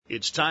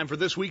It's time for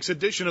this week's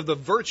edition of the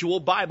Virtual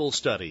Bible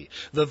Study.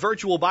 The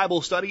Virtual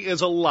Bible Study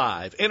is a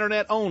live,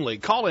 internet-only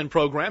call-in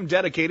program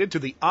dedicated to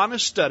the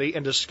honest study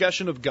and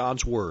discussion of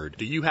God's Word.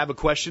 Do you have a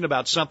question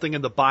about something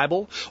in the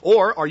Bible?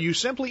 Or are you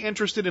simply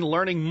interested in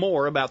learning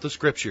more about the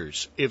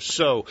Scriptures? If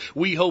so,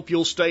 we hope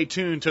you'll stay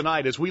tuned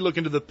tonight as we look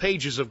into the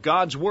pages of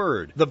God's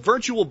Word. The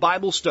Virtual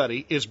Bible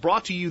Study is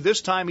brought to you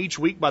this time each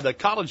week by the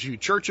College View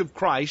Church of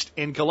Christ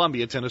in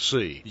Columbia,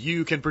 Tennessee.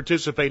 You can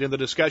participate in the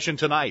discussion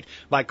tonight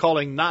by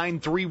calling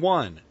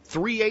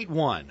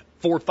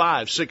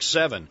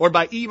 931-381-4567 or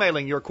by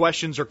emailing your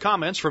questions or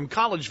comments from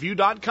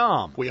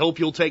collegeview.com. We hope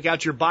you'll take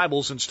out your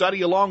Bibles and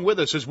study along with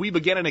us as we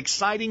begin an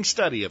exciting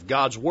study of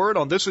God's Word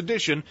on this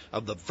edition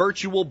of the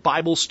Virtual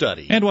Bible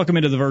Study. And welcome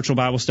into the Virtual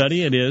Bible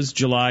Study. It is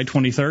July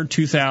 23rd,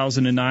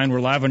 2009. We're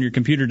live on your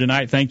computer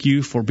tonight. Thank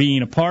you for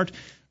being a part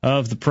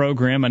of the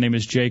program. My name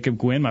is Jacob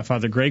Gwynn. My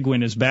father, Greg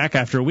Gwynn, is back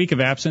after a week of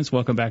absence.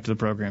 Welcome back to the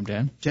program,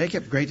 Dan.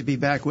 Jacob, great to be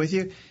back with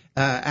you.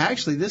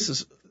 Actually,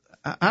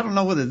 I don't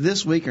know whether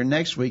this week or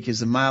next week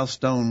is a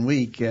milestone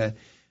week.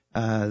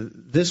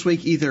 This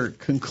week either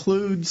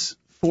concludes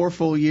 4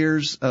 full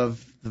years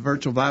of the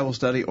Virtual Bible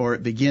Study or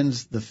it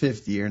begins the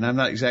 5th year, and I'm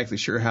not exactly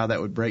sure how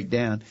that would break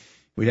down.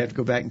 We'd have to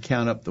go back and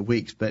count up the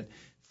weeks. But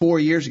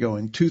 4 years ago,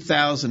 in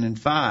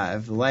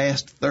 2005, the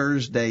last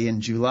Thursday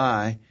in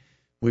July,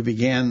 we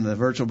began the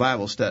Virtual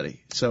Bible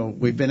Study. So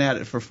we've been at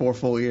it for 4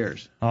 full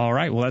years. All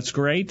right. Well, that's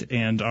great.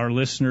 And our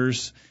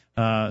listeners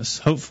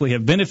hopefully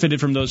have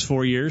benefited from those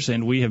 4 years,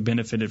 and we have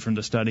benefited from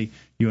the study.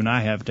 You and I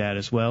have, Dad,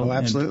 as well. Oh,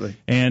 absolutely.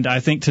 And I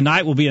think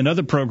tonight will be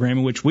another program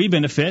in which we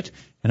benefit,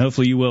 and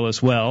hopefully you will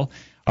as well.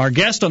 Our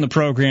guest on the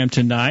program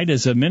tonight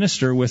is a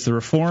minister with the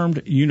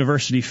Reformed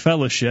University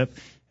Fellowship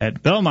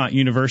at Belmont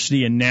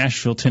University in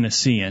Nashville,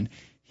 Tennessee. And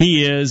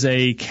he is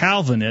a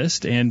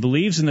Calvinist and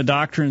believes in the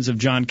doctrines of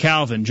John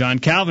Calvin. John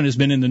Calvin has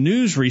been in the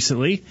news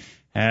recently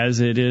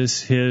as it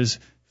is his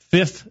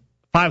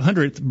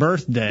 500th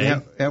birthday.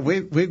 Yeah,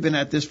 we've been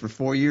at this for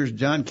 4 years.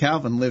 John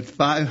Calvin lived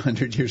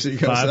 500 years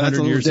ago, 500 so that's a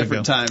little years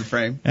different ago. time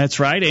frame. That's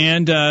right,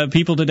 and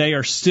people today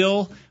are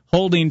still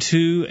holding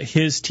to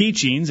his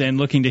teachings and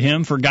looking to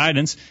him for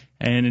guidance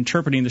and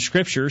interpreting the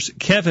Scriptures.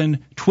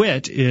 Kevin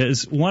Twitt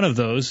is one of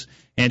those,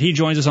 and he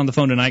joins us on the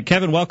phone tonight.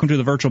 Kevin, welcome to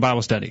the Virtual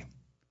Bible Study.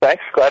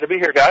 Thanks. Glad to be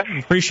here, guys.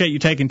 Appreciate you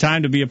taking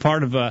time to be a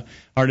part of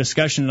our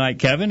discussion tonight,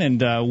 Kevin.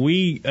 And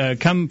we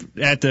come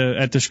at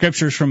the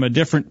Scriptures from a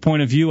different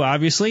point of view,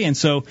 obviously. And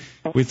so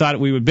we thought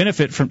we would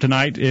benefit from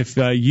tonight if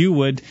you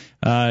would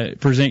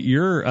present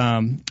your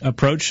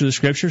approach to the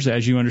Scriptures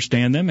as you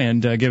understand them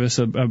and give us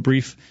a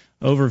brief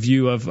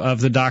overview of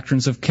the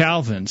doctrines of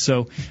Calvin.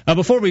 So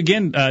before we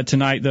begin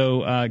tonight,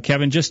 though,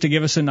 Kevin, just to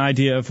give us an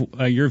idea of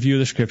your view of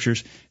the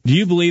Scriptures, do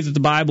you believe that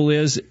the Bible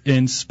is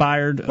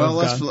inspired? Well,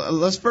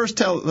 let's first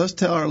tell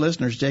our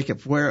listeners,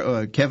 Jacob,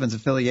 where Kevin's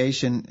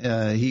affiliation.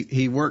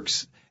 He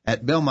works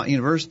at Belmont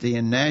University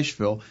in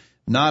Nashville,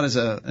 not as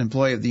an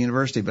employee of the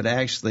university, but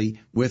actually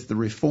with the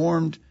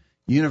Reformed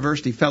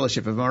University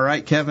Fellowship. Am I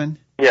right, Kevin?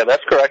 Yeah,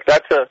 that's correct.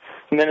 That's a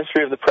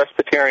ministry of the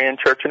Presbyterian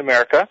Church in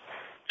America,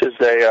 which is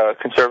a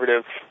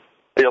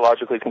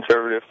theologically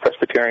conservative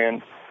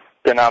Presbyterian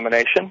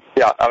denomination.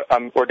 Yeah,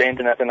 I'm ordained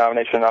in that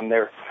denomination. I'm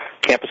their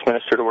campus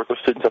minister to work with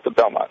students up at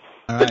Belmont.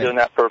 Been doing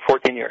that for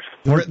 14 years.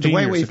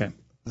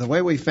 The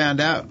way we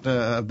found out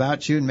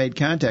about you and made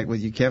contact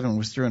with you, Kevin,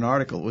 was through an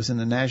article. It was in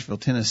the Nashville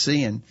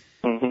Tennessean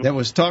that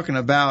was talking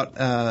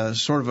about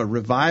sort of a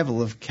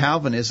revival of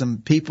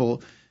Calvinism.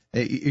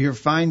 You're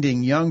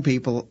finding young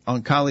people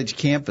on college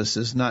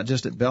campuses, not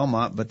just at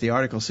Belmont, but the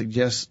article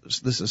suggests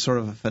this is sort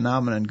of a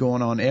phenomenon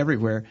going on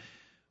everywhere,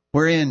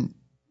 wherein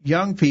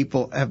young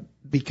people have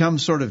become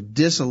sort of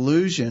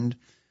disillusioned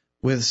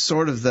with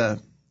sort of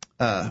the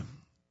I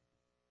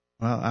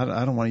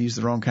don't want to use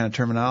the wrong kind of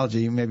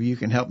terminology. Maybe you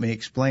can help me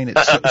explain it.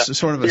 It's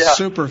sort of a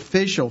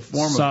superficial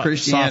form of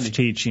Christianity. Soft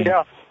teaching.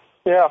 Yeah.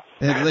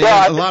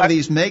 A lot of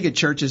these mega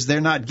churches,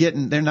 they're not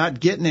getting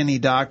any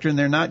doctrine,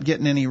 they're not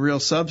getting any real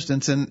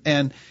substance,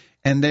 and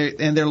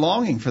they're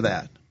longing for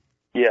that.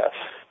 Yes,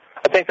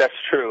 I think that's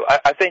true.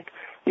 I think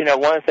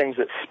one of the things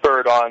that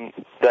spurred on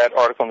that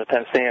article in the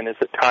Tennessean is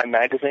that Time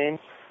magazine,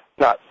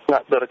 not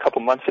but a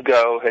couple months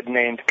ago, had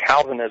named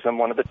Calvinism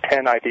one of the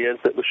 10 ideas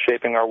that was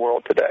shaping our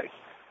world today,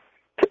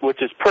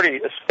 which is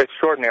pretty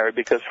extraordinary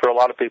because for a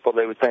lot of people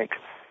they would think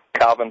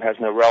Calvin has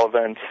no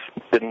relevance.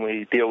 Didn't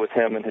we deal with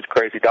him and his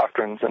crazy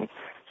doctrines and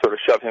sort of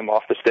shove him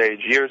off the stage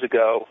years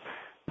ago?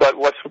 But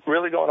what's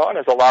really going on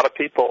is a lot of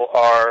people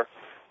are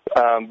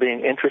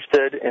being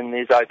interested in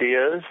these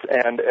ideas,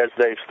 and as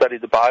they've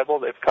studied the Bible,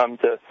 they've come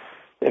to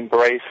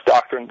embrace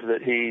doctrines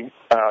that he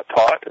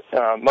taught.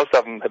 Most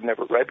of them have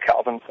never read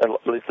Calvin, at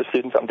least the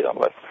students I'm dealing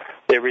with.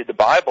 They read the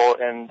Bible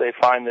and they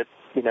find that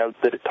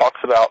that it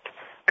talks about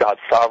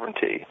God's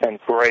sovereignty and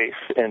grace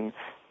in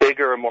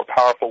bigger and more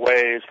powerful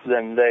ways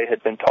than they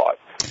had been taught.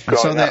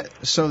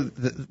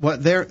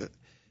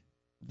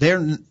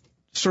 They're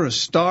sort of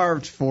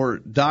starved for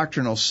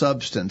doctrinal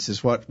substance,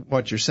 is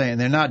what you're saying.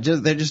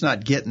 They're just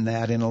not getting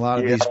that in a lot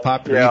of these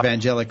popular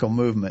evangelical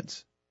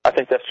movements. I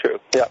think that's true.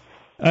 Yeah.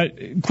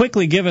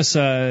 Quickly give us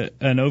an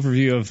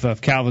overview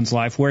of Calvin's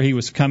life, where he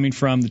was coming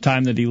from, the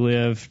time that he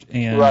lived,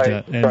 and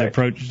the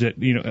approach that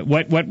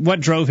what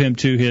drove him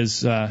to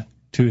his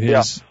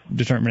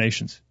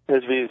determinations.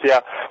 His views,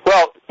 yeah.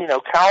 Well,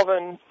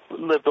 Calvin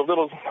lived a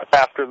little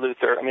after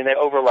Luther. I mean, they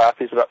overlap.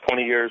 He's about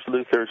 20 years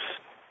Luther's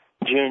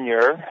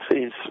junior.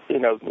 He's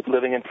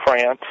living in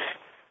France.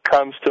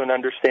 Comes to an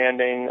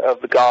understanding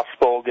of the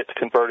gospel, gets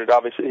converted.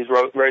 Obviously, he's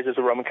raised as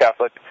a Roman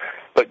Catholic,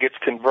 but gets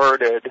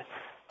converted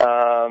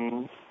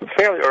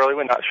fairly early.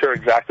 We're not sure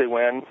exactly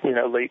when,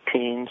 late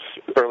teens,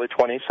 early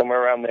 20s,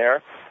 somewhere around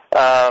there.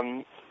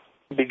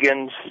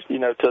 Begins,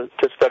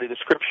 to study the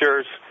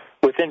Scriptures.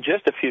 Within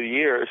just a few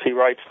years, he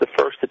writes the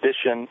first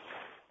edition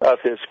of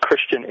his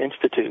Christian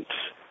Institutes,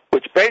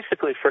 which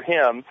basically for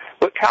him,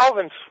 but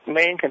Calvin's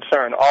main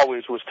concern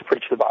always was to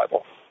preach the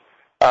Bible.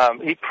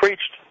 He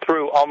preached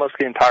through almost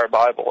the entire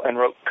Bible and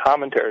wrote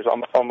commentaries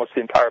on almost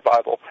the entire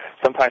Bible,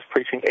 sometimes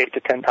preaching 8 to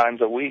 10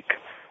 times a week.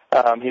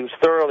 He was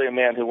thoroughly a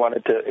man who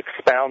wanted to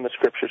expound the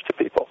Scriptures to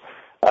people.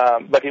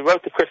 But he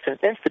wrote the Christian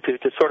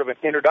Institute as sort of an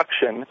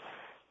introduction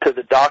to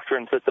the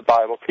doctrines that the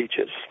Bible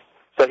teaches.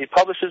 So he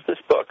publishes this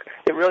book.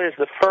 It really is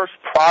the first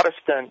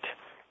Protestant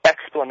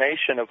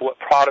explanation of what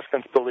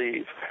Protestants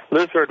believe.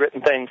 Luther had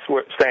written things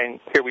saying,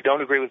 here, we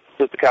don't agree with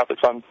the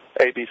Catholics on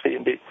A, B, C,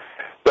 and D.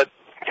 But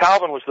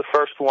Calvin was the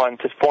first one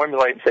to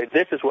formulate and say,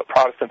 this is what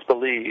Protestants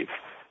believe.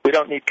 We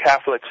don't need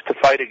Catholics to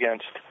fight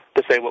against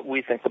to say what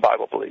we think the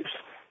Bible believes.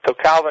 So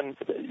Calvin,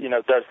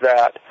 does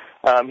that.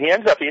 He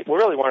ends up, he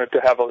really wanted to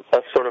have a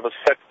sort of a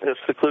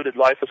secluded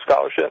life of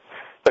scholarship,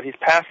 but he's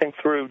passing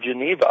through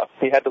Geneva.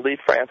 He had to leave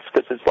France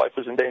because his life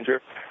was in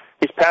danger.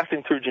 He's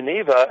passing through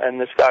Geneva, and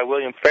this guy,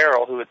 William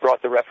Farel, who had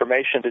brought the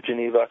Reformation to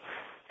Geneva,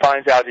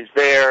 finds out he's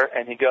there,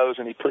 and he goes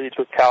and he pleads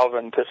with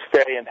Calvin to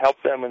stay and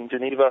help them in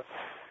Geneva.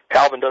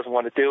 Calvin doesn't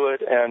want to do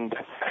it, and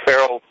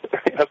Farel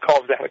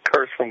calls down a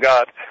curse from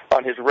God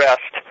on his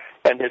rest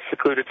and his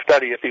secluded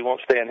study if he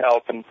won't stay and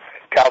help, and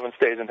Calvin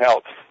stays and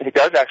helps. He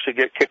does actually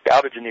get kicked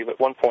out of Geneva at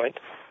one point,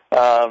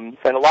 and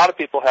a lot of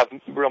people have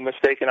real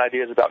mistaken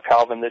ideas about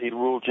Calvin, that he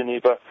ruled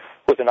Geneva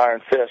with an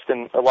iron fist.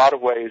 In a lot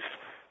of ways,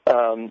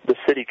 the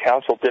city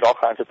council did all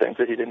kinds of things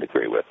that he didn't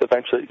agree with.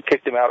 Eventually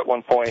kicked him out at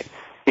one point.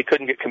 He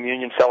couldn't get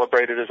communion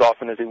celebrated as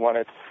often as he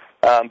wanted.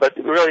 But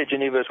really,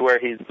 Geneva is where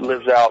he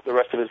lives out the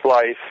rest of his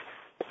life,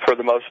 for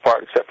the most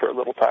part, except for a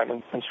little time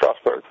in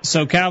Strasbourg.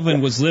 So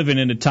Calvin was living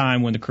in a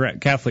time when the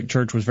Catholic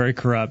Church was very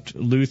corrupt.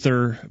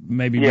 Luther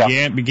maybe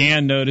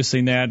began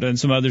noticing that, and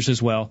some others as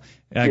well.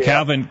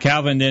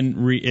 Calvin then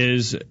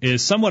is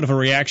somewhat of a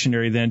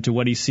reactionary then to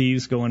what he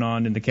sees going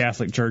on in the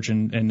Catholic Church,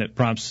 and that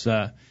prompts.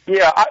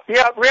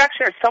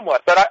 Reactionary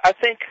somewhat, but I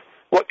think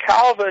what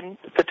Calvin,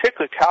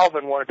 particularly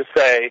Calvin, wanted to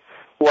say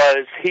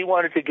was he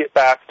wanted to get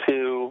back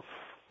to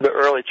the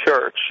early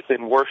church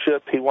in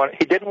worship.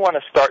 He didn't want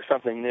to start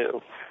something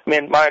new. I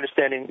mean, my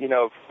understanding,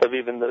 of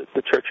even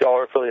the church y'all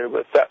are affiliated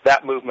with,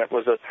 that movement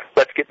was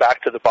let's get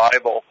back to the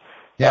Bible.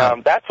 Yeah.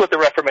 That's what the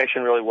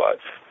Reformation really was.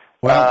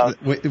 Well,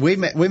 we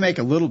make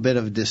a little bit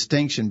of a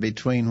distinction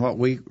between what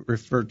we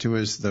refer to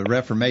as the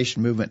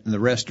Reformation movement and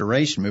the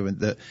Restoration movement.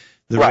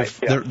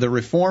 The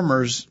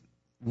Reformers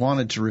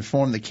wanted to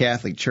reform the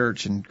Catholic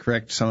Church and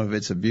correct some of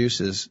its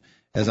abuses,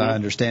 as I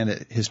understand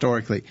it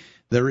historically.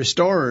 The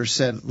Restorers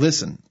said,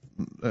 listen,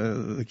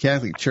 the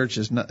Catholic Church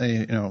is not,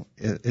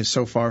 is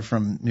so far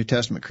from New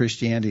Testament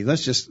Christianity.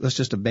 Let's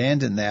just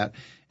abandon that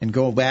and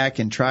go back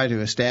and try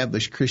to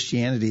establish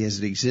Christianity as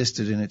it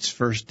existed in its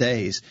first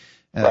days.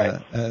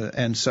 But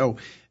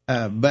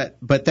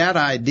that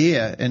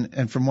idea,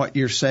 and from what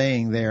you're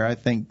saying there, I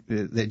think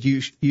that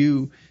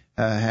you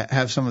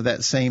have some of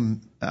that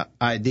same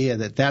idea,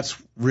 that that's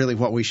really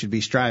what we should be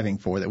striving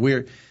for, that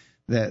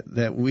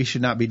we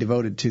should not be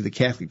devoted to the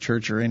Catholic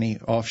Church or any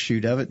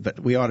offshoot of it, but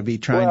we ought to be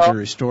trying to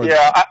restore.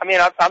 Yeah,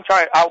 I'm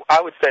trying.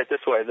 I would say it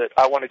this way, that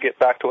I want to get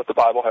back to what the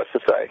Bible has to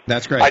say.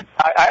 That's great. I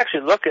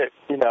actually look at,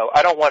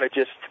 I don't want to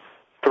just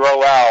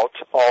throw out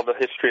all the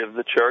history of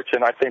the church,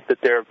 and I think that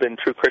there have been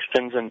true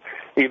Christians, and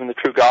even the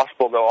true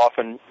gospel, though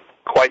often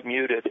quite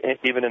muted,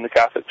 even in the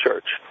Catholic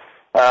Church.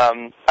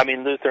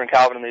 Luther and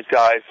Calvin and these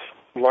guys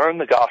learned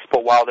the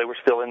gospel while they were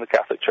still in the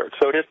Catholic Church,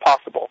 so it is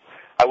possible.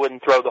 I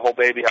wouldn't throw the whole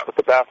baby out with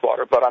the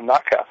bathwater, but I'm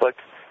not Catholic,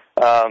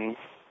 and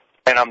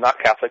I'm not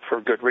Catholic for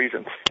good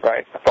reasons,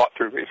 right?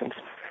 Thought-through reasons.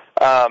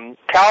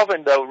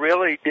 Calvin, though,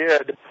 really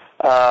did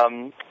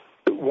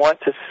want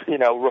to,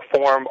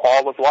 reform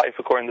all of life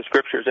according to the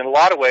Scriptures. In a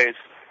lot of ways,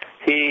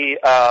 he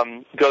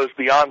goes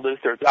beyond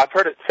Luther. I've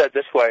heard it said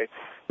this way,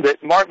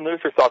 that Martin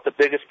Luther thought the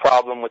biggest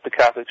problem with the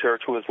Catholic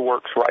Church was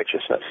works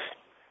righteousness,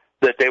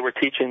 that they were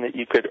teaching that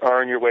you could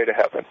earn your way to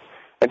heaven.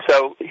 And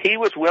so he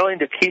was willing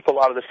to keep a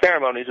lot of the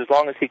ceremonies as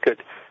long as he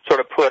could sort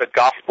of put a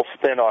gospel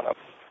spin on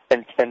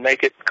them and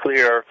make it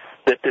clear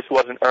that this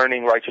wasn't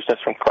earning righteousness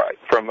from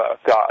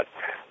God.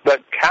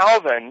 But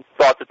Calvin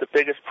thought that the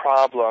biggest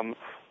problem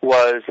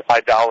was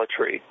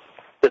idolatry,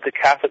 that the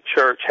Catholic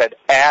Church had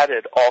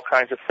added all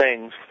kinds of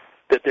things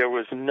that there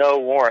was no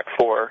warrant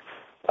for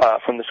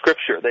from the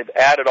Scripture. They've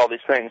added all these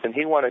things, and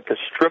he wanted to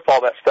strip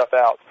all that stuff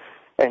out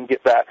and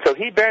get back. So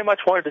he very much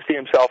wanted to see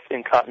himself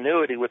in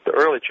continuity with the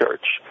early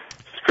church,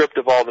 stripped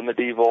of all the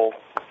medieval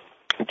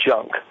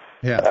junk.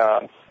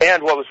 Yeah.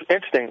 And what was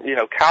interesting,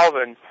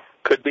 Calvin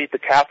could beat the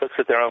Catholics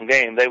at their own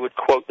game. They would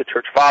quote the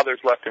church fathers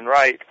left and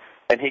right,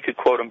 and he could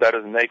quote them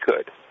better than they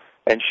could,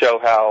 and show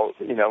how,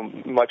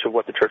 much of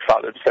what the church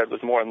fathers said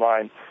was more in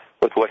line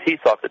with what he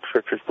thought the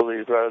scriptures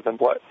believed rather than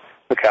what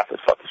the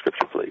Catholics thought the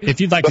scriptures believed.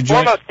 If you'd like to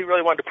join, foremost, he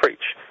really wanted to preach,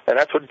 and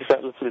that's what he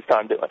spent his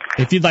time doing.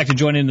 If you'd like to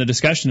join in the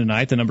discussion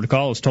tonight, the number to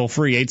call is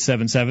toll-free,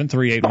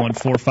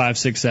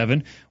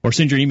 877-381-4567, or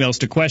send your emails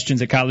to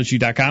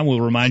questions@collegeview.com.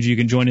 We'll remind you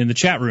can join in the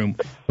chat room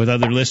with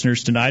other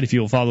listeners tonight if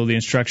you'll follow the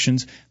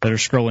instructions that are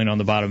scrolling on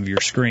the bottom of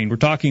your screen. We're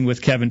talking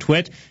with Kevin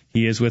Twitt.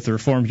 He is with the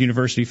Reformed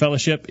University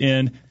Fellowship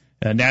in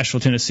Nashville,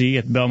 Tennessee,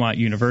 at Belmont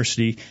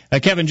University.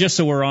 Kevin, just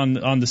so we're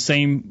on the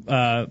same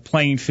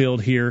playing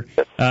field here,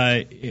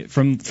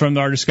 from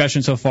our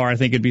discussion so far, I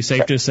think it'd be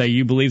safe to say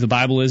you believe the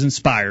Bible is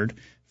inspired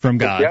from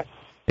God.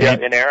 Yeah,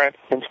 inerrant,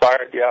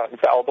 inspired,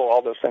 infallible,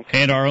 all those things.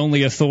 And our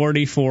only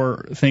authority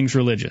for things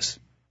religious.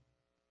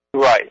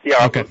 Right,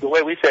 yeah. Okay. The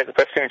way we say it in the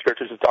Presbyterian Church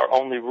is it's our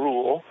only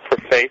rule for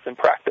faith and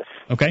practice.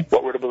 Okay.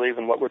 What we're to believe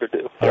and what we're to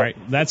do. All right.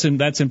 That's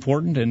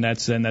important, and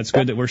that's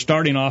good that we're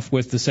starting off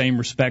with the same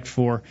respect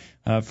for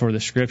the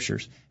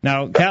Scriptures.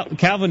 Now,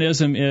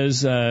 Calvinism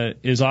is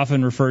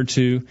often referred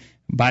to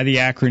by the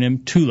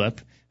acronym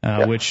TULIP,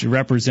 which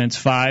represents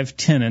 5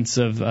 tenets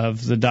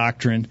of the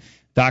doctrines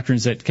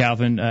that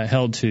Calvin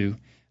held to.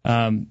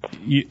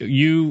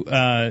 You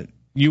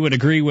would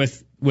agree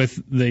with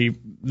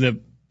the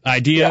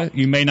idea.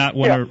 You may not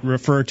want to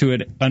refer to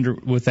it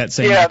with that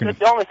same acronym.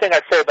 The only thing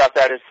I'd say about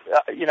that is,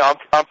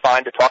 I'm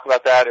fine to talk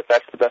about that if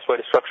that's the best way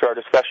to structure our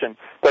discussion.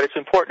 But it's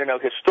important to know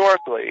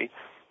historically,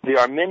 the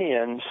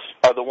Arminians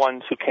are the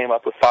ones who came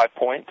up with 5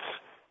 points.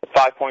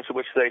 5 points of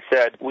which they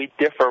said, we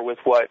differ with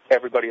what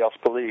everybody else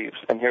believes,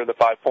 and here are the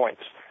 5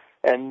 points.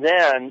 And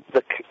then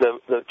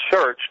the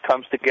church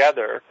comes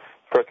together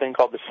for a thing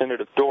called the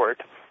Synod of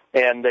Dort,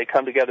 and they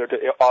come together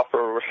to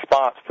offer a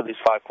response to these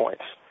 5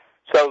 points.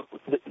 So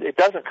it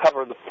doesn't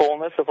cover the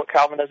fullness of what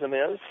Calvinism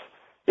is.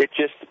 It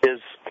just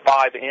is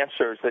 5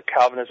 answers that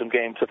Calvinism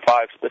gave to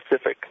 5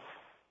 specific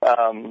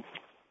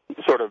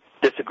sort of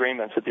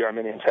disagreements that the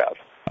Arminians have.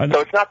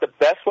 So it's not the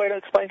best way to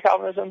explain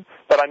Calvinism,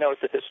 but I know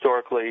it's a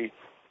historically,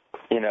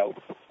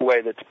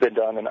 way that's been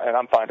done, and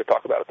I'm fine to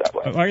talk about it that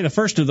way. All right, the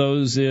first of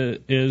those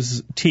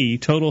is T,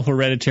 total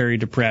hereditary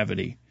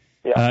depravity.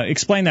 Yeah.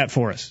 Explain that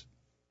for us.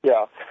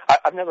 Yeah.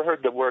 I've never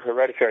heard the word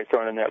hereditary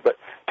thrown in there, but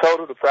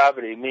total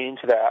depravity means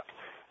that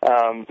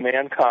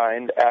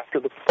mankind, after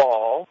the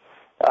fall,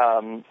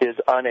 is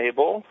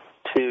unable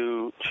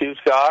to choose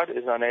God,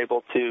 is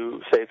unable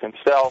to save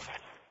himself,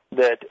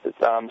 that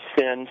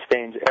sin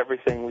stains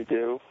everything we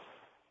do,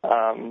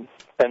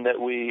 and that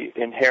we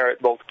inherit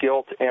both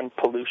guilt and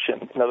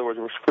pollution. In other words,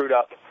 we're screwed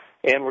up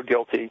and we're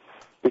guilty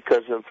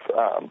because of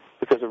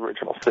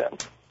original sin.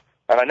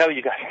 And I know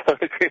you guys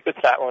don't agree with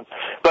that one,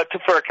 but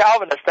for a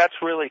Calvinist, that's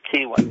really a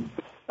key one,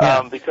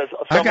 because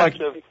so much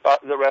of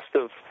the rest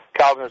of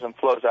Calvinism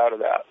flows out of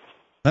that.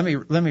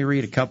 Let me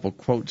read a couple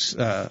quotes,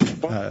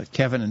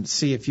 Kevin, and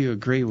see if you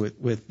agree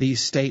with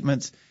these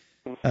statements.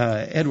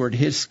 Edward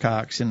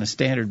Hiscox, in the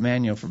Standard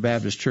Manual for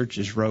Baptist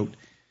Churches, wrote,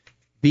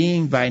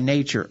 "Being by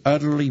nature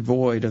utterly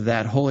void of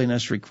that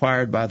holiness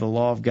required by the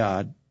law of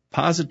God,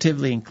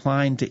 positively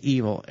inclined to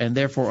evil, and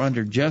therefore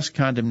under just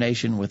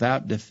condemnation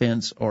without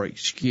defense or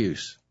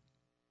excuse."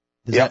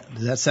 Does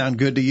that sound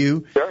good to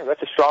you? Sure,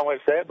 that's a strong way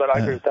to say it, but I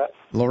agree with that.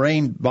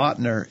 Lorraine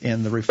Bottner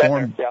in the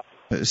Reformed...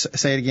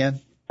 say it again?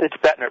 It's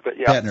Bettner, but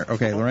yeah. Bettner,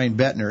 okay. Lorraine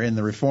Bettner in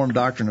the Reformed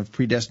Doctrine of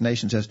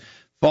Predestination says,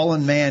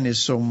 "Fallen man is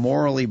so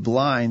morally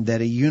blind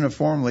that he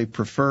uniformly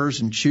prefers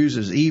and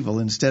chooses evil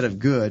instead of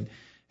good,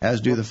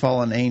 as do the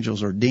fallen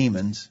angels or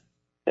demons."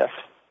 Yes.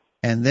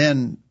 And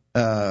then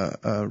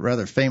a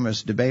rather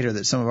famous debater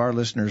that some of our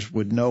listeners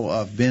would know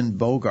of, Ben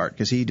Bogart,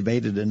 because he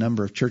debated a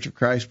number of Church of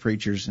Christ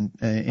preachers in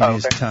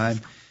his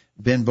time.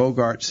 Ben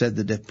Bogart said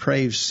the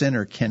depraved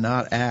sinner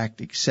cannot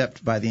act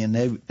except by the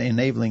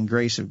enabling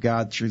grace of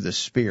God through the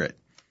Spirit.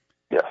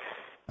 Yes,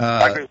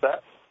 I agree with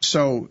that.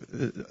 So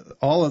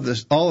all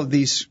of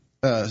these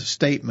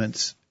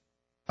statements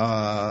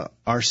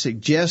are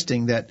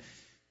suggesting that,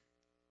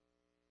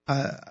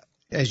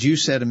 as you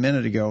said a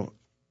minute ago,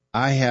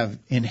 I have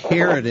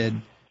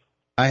inherited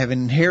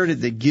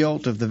the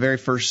guilt of the very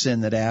first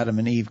sin that Adam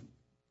and Eve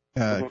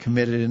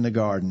committed in the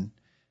garden.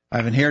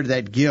 I've inherited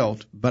that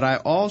guilt, but I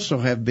also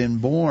have been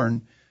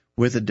born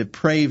with a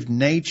depraved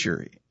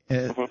nature,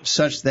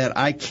 such that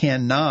I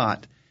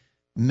cannot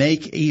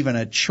make even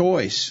a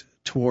choice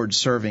towards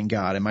serving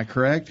God. Am I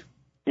correct?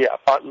 Yeah,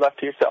 left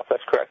to yourself.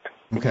 That's correct.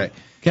 Okay.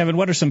 Kevin,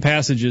 what are some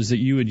passages that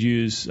you would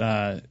use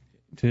to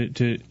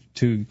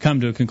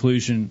come to a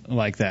conclusion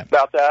like that?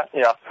 About that,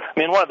 yeah. I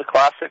mean, one of the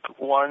classic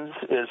ones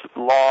is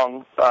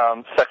long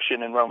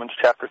section in Romans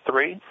chapter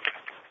 3,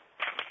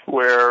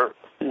 where,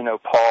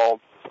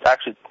 Paul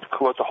actually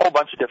quotes a whole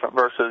bunch of different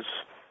verses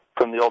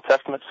from the Old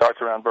Testament. Starts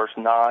around verse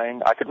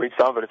 9. I could read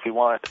some of it if you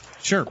want.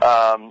 Sure.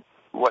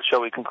 what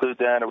shall we conclude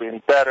then? Are we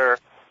any better?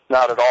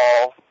 Not at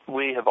all.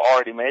 We have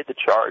already made the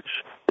charge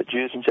that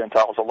Jews and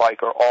Gentiles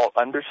alike are all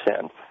under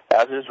sin,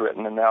 as it is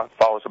written, and now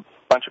follows a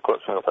bunch of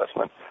quotes from the Old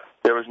Testament.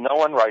 There is no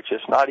one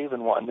righteous, not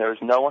even one. There is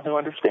no one who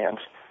understands,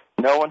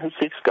 no one who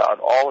seeks God.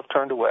 All have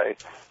turned away.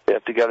 They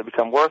have together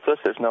become worthless.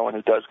 There's no one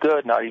who does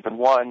good, not even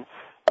one.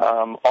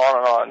 On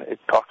and on. It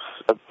talks,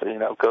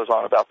 goes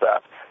on about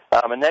that.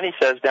 And then he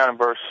says down in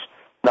verse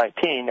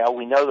 19, now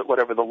we know that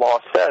whatever the law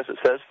says, it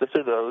says this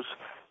to those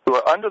who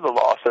are under the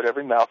law, so that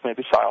every mouth may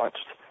be silenced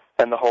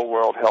and the whole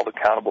world held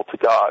accountable to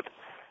God.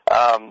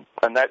 And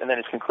then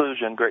his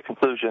conclusion, great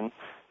conclusion,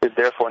 is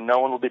therefore no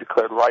one will be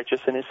declared righteous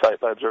in his sight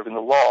by observing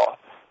the law.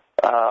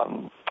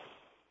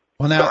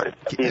 Well, now,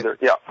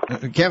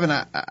 Kevin,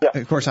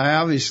 of course, I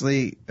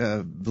obviously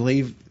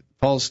believe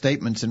Paul's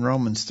statements in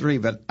Romans 3,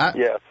 but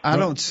I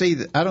don't see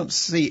that. I don't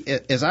see,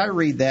 as I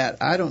read that,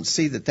 I don't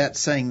see that that's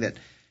saying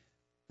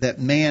that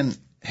man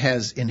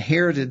has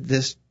inherited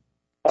this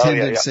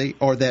tendency,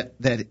 or that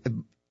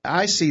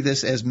I see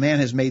this as man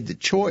has made the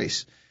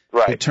choice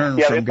to turn from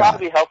God. Yeah, it's got to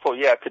be helpful,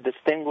 to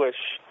distinguish.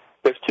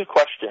 There's two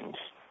questions.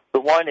 The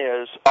one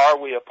is, are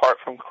we apart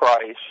from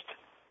Christ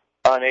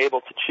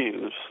unable to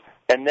choose?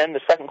 And then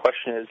the second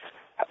question is,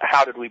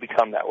 how did we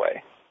become that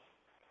way?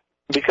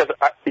 Because,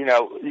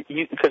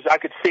 because I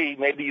could see,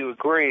 maybe you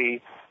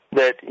agree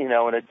that,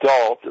 an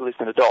adult, at least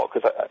an adult,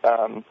 who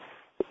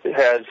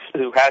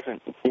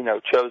hasn't,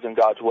 chosen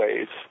God's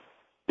ways,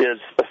 is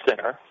a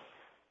sinner,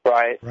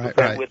 right?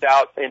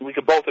 And we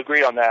could both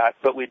agree on that,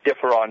 but we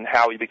differ on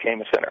how he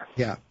became a sinner.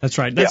 Yeah, that's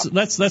right.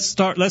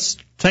 Let's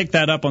take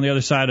that up on the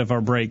other side of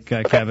our break,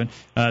 Kevin.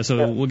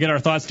 So we'll get our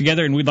thoughts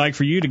together, and we'd like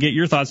for you to get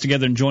your thoughts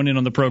together and join in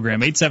on the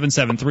program.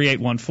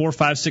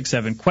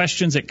 877-381-4567.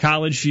 Questions at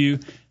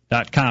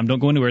collegeview.com. Don't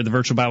go anywhere. The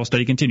virtual Bible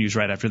study continues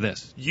right after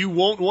this. You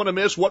won't want to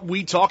miss what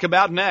we talk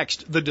about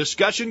next. The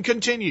discussion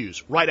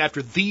continues right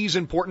after these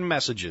important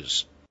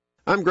messages.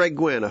 I'm Greg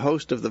Gwynn, a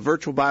host of the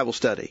Virtual Bible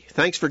Study.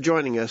 Thanks for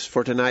joining us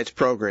for tonight's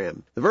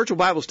program. The Virtual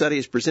Bible Study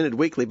is presented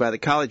weekly by the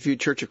College View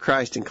Church of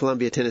Christ in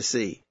Columbia,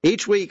 Tennessee.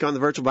 Each week on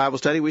the Virtual Bible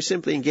Study, we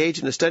simply engage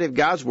in a study of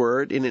God's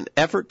Word in an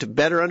effort to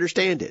better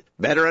understand it,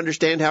 better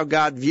understand how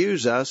God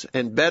views us,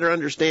 and better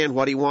understand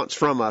what He wants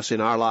from us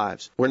in our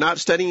lives. We're not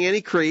studying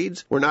any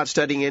creeds. We're not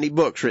studying any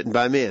books written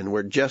by men.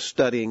 We're just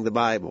studying the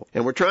Bible.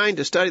 And we're trying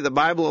to study the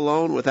Bible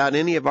alone without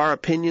any of our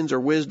opinions or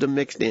wisdom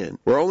mixed in.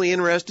 We're only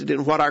interested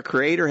in what our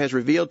Creator has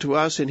revealed to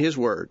us in His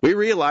Word. We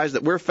realize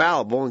that we're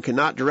fallible and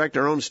cannot direct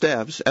our own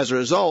steps. As a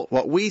result,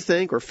 what we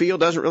think or feel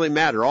doesn't really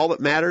matter. All that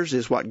matters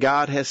is what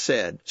God has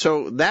said.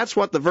 So that's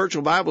what the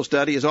Virtual Bible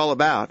Study is all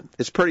about.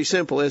 It's pretty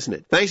simple, isn't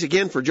it? Thanks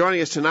again for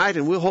joining us tonight,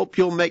 and we'll hope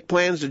you'll make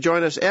plans to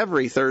join us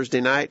every Thursday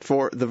night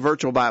for the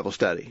Virtual Bible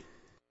Study.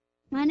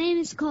 My name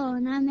is Cole,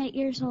 and I'm 8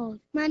 years old.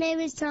 My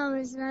name is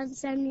Thomas, and I'm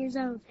 7 years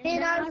old.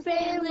 And our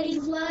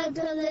families love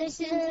to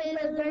listen to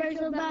the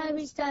Virtual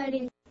Bible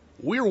Study.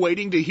 We're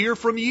waiting to hear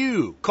from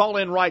you. Call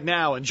in right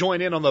now and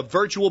join in on the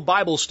Virtual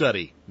Bible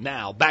Study.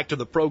 Now, back to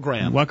the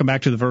program. Welcome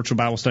back to the Virtual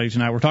Bible Study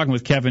tonight. We're talking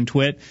with Kevin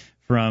Twitt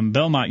from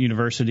Belmont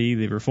University,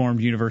 the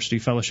Reformed University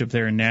Fellowship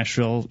there in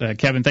Nashville.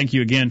 Kevin, thank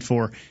you again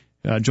for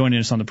joining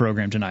us on the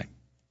program tonight.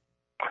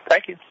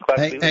 Thank you.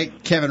 Hey,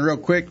 Kevin, real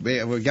quick,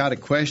 we got a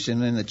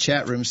question in the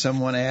chat room.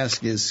 Someone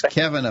asked, is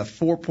Kevin a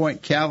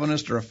 4-point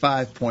Calvinist or a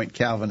 5-point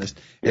Calvinist?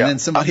 And then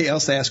somebody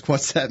else asked,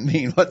 what's that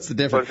mean? What's the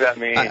difference? What does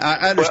that mean?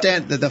 I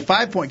understand that the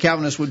 5-point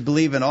Calvinist would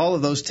believe in all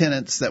of those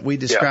tenets that we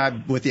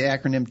described with the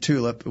acronym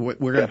TULIP.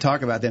 We're going to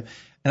talk about them.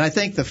 And I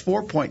think the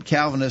 4-point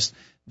Calvinist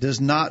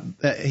does not,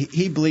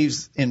 he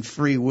believes in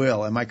free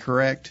will. Am I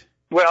correct?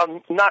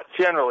 Well, not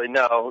generally,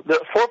 no.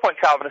 The 4-point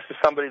Calvinist is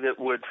somebody that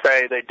would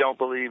say they don't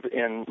believe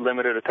in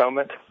limited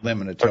atonement.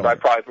 Limited atonement. Or I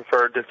probably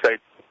prefer to say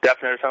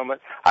definite atonement.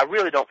 I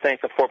really don't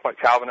think a 4-point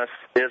Calvinist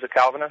is a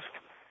Calvinist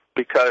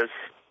because,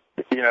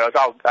 as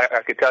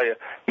I could tell you,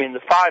 I mean,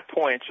 the 5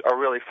 points are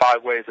really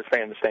 5 ways of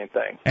saying the same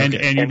thing. And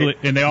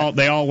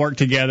they all work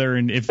together.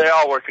 And if they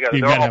all work together,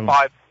 they're all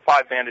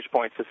five vantage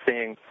points of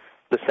seeing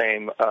the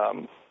same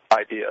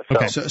idea.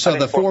 So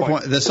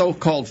the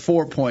so-called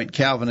 4-point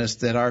Calvinist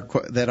that our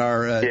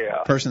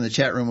person in the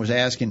chat room was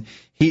asking,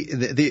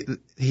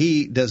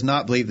 he does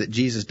not believe that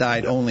Jesus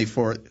died only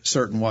for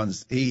certain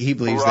ones. He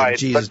believes that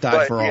Jesus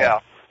died for all. Yeah.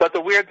 But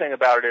the weird thing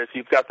about it is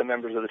you've got the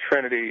members of the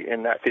Trinity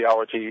in that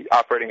theology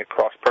operating at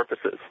cross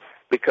purposes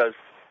because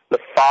the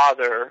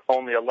Father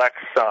only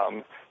elects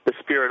some, the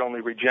Spirit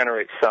only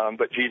regenerates some,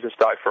 but Jesus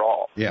died for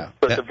all. Yeah.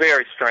 So it's a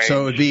very strange.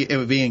 So it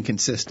would be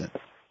inconsistent.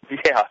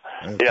 Yeah.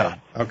 Okay. Yeah.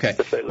 Okay.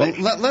 Well,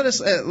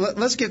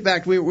 let's get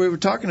back. We were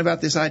talking about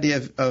this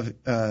idea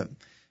of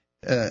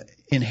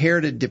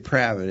inherited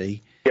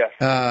depravity. Yes.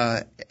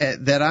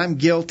 That I'm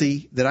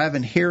guilty, that I've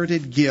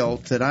inherited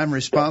guilt, that I'm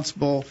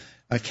responsible,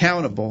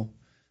 accountable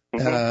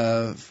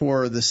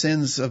for the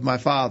sins of my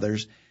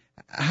fathers.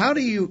 How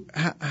do you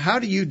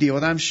deal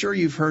with? I'm sure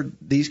you've heard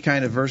these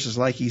kind of verses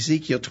like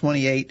Ezekiel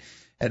 28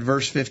 at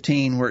verse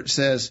 15, where it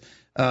says.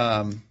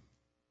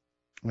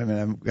 Wait a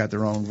minute, I've got the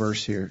wrong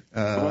verse here.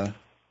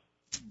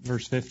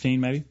 Verse 15,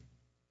 maybe?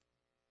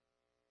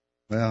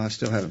 Well, I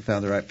still haven't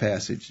found the right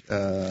passage.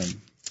 I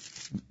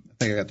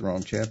think I got the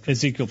wrong chapter.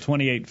 Ezekiel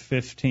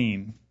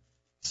 28:15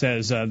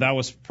 says, "Thou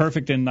wast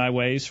perfect in thy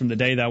ways from the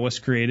day thou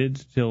wast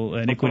created till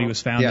iniquity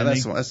was found in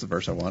thee." Yeah, that's the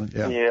verse I wanted.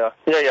 Yeah.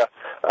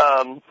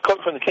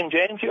 Quote from the King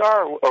James, you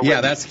are? Or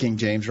yeah, that's King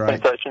James,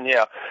 right? Translation,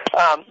 yeah.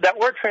 That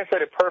word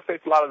translated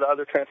perfect, a lot of the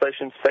other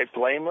translations say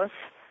blameless,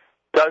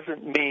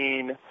 doesn't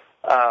mean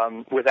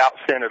without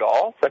sin at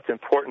all. That's an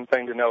important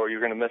thing to know, or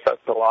you're going to miss out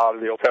a lot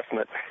of the Old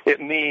Testament. It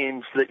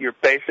means that you're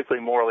basically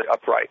morally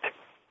upright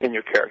in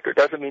your character. It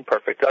doesn't mean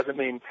perfect. It doesn't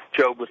mean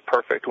Job was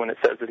perfect when it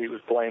says that he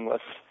was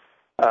blameless.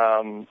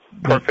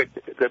 Perfect.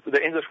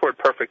 The English word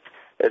perfect,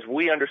 as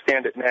we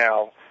understand it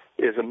now,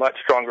 is a much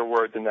stronger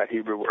word than that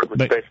Hebrew word,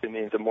 which basically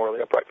means a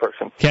morally upright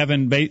person.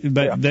 Kevin,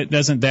 that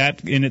doesn't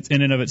that in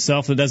and of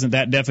itself, doesn't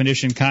that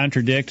definition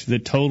contradict the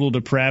total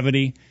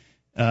depravity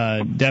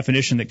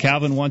definition that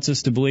Calvin wants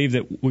us to believe,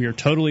 that we are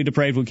totally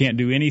depraved, we can't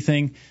do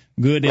anything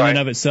good in and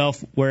of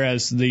itself,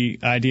 whereas the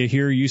idea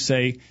here you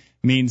say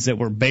means that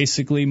we're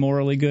basically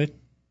morally good?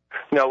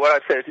 No, what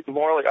I say is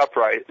morally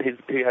upright.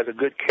 He has a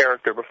good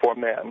character before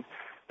men.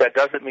 That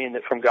doesn't mean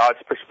that from God's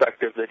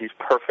perspective that he's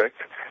perfect.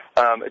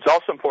 It's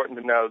also important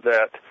to know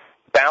that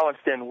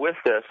balanced in with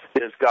this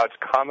is God's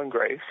common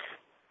grace,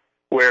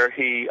 where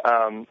he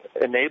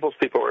enables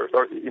people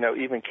or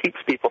even keeps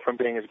people from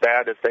being as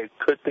bad as they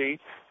could be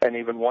and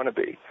even want to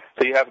be.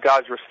 So you have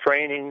God's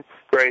restraining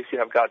grace, you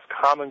have God's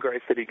common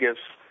grace that he gives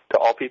to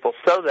all people,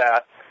 so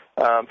that,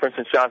 for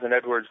instance, Jonathan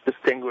Edwards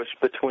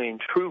distinguished between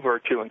true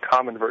virtue and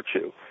common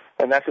virtue.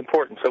 And that's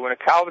important. So when a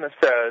Calvinist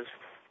says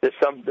that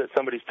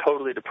somebody's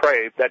totally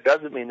depraved, that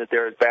doesn't mean that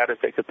they're as bad as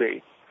they could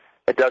be.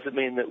 It doesn't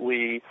mean that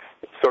we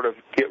sort of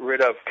get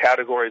rid of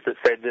categories that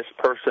say this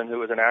person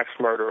who is an axe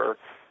murderer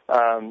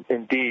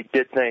indeed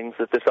did things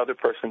that this other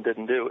person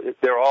didn't do.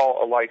 They're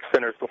all alike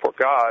sinners before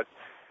God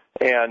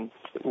and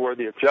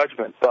worthy of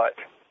judgment, but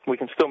we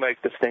can still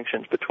make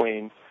distinctions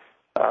between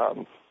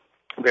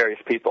various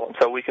people. And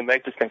so we can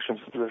make distinctions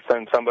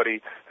between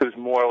somebody who's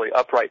morally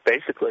upright,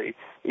 basically,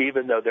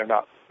 even though they're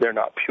not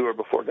pure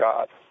before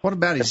God. What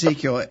about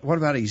Ezekiel? What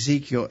about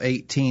Ezekiel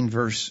 18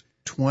 verse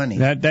 20?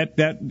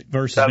 That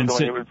verse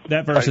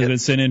has been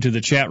sent into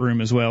the chat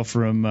room as well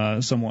from a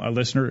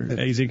listener.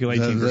 Ezekiel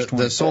 18 verse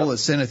 20. The soul that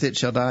sinneth it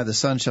shall die. The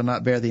son shall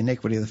not bear the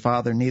iniquity of the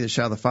father, neither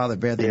shall the father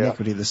bear the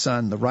iniquity of the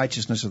son. The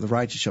righteousness of the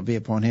righteous shall be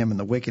upon him, and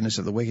the wickedness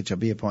of the wicked shall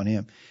be upon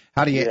him.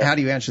 How do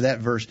you answer that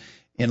verse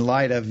in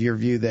light of your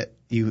view that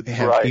you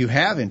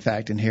have in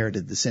fact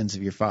inherited the sins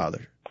of your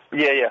father?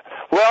 Yeah.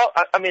 Well,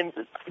 I mean,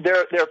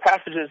 there are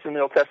passages in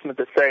the Old Testament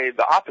that say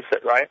the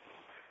opposite, right?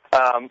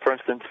 For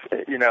instance,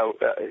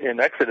 in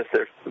Exodus,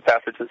 there's a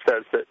passage that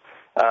says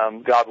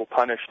that God will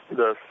punish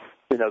the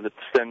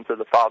sins of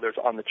the fathers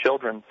on the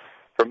children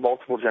for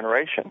multiple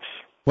generations.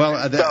 Well,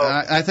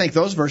 I think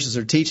those verses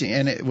are teaching,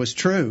 and it was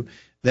true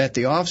that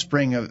the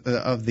offspring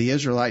of the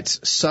Israelites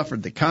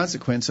suffered the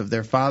consequence of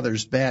their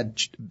fathers' bad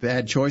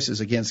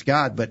choices against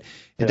God, but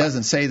it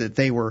doesn't say that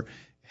they were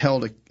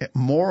held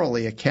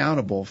morally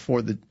accountable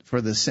for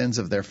the sins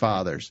of their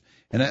fathers.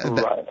 And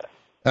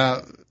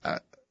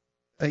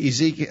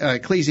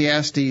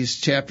Ecclesiastes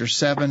chapter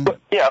 7,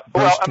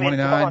 verse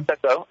 29.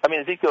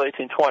 Ezekiel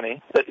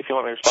 18:20. If you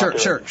want me to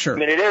respond Sure. I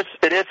mean,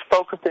 it is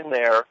focusing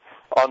there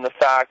on the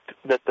fact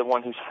that the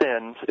one who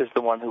sins is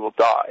the one who will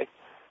die.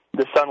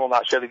 The son will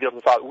not share the guilt of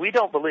the father. We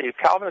don't believe,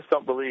 Calvinists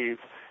don't believe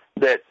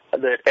that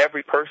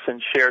every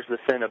person shares the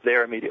sin of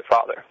their immediate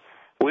father.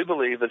 We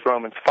believe, as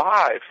Romans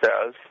 5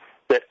 says,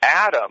 that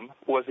Adam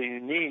was a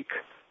unique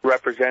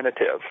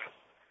representative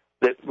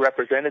that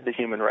represented the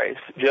human race,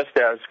 just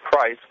as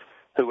Christ,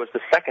 who was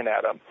the second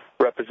Adam,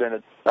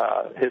 represented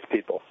his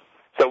people.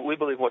 So we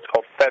believe what's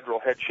called federal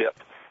headship.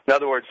 In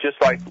other words,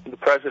 just like the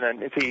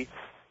president, if he,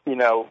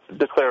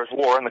 declares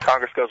war and the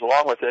Congress goes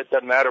along with it,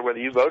 doesn't matter whether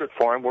you voted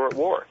for him, we're at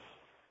war.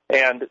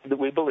 And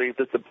we believe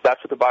that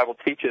that's what the Bible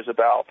teaches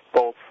about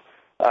both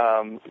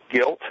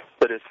guilt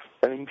that is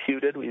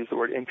imputed, we use the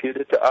word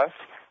imputed to us,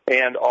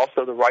 and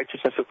also the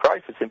righteousness of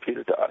Christ is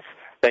imputed to us.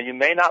 Now, you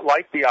may not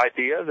like the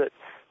idea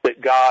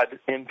that God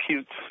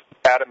imputes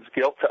Adam's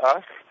guilt to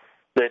us,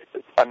 that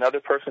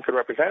another person could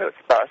represent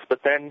us,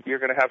 but then you're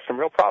going to have some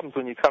real problems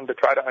when you come to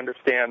try to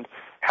understand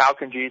how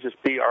can Jesus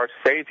be our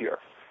Savior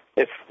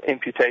if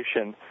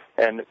imputation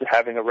and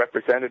having a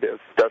representative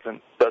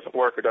doesn't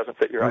work or doesn't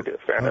fit your idea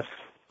of fairness.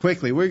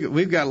 Quickly,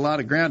 we've got a lot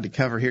of ground to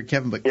cover here,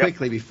 Kevin, but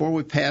quickly, before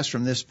we pass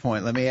from this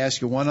point, let me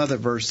ask you one other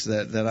verse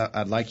that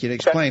I'd like you to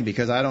explain,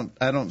 because I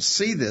don't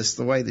see this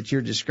the way that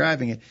you're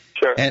describing it.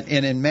 Sure. And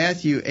in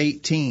Matthew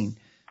 18,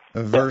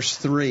 verse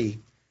 3,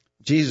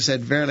 Jesus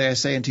said, "Verily I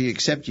say unto you,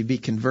 except you be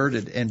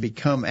converted and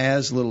become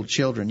as little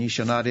children, ye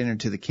shall not enter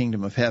into the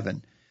kingdom of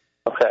heaven."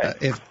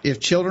 Okay. If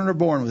children are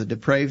born with a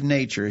depraved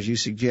nature, as you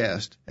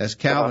suggest, as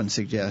Calvin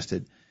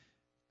suggested,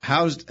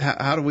 how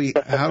do we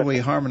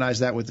harmonize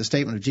that with the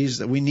statement of Jesus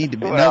that we need to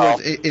be? In other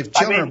words, if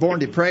children are born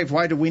depraved,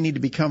 why do we need to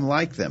become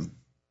like them?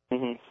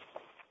 Mm-hmm.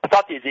 I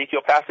thought the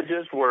Ezekiel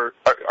passages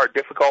are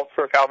difficult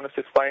for a Calvinist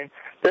to explain.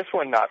 This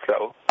one, not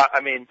so.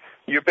 I mean,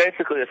 you're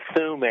basically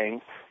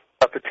assuming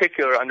a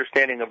particular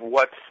understanding of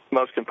what's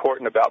most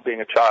important about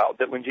being a child.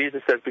 That when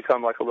Jesus says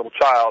become like a little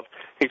child,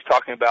 he's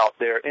talking about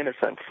their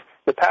innocence.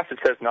 The passage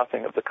says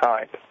nothing of the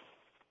kind.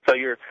 So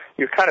you're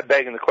kind of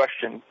begging the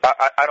question.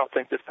 I don't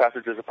think this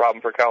passage is a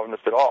problem for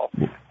Calvinists at all.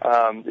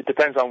 It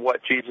depends on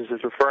what Jesus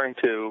is referring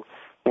to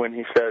when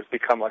he says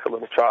become like a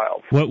little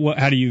child.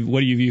 How do you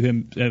view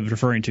him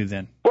referring to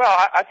then? Well,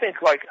 I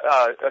think like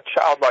a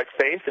childlike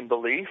faith and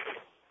belief,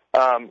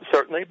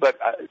 certainly, but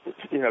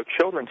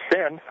children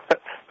sin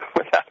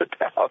without a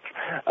doubt.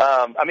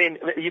 I mean,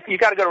 you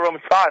got to go to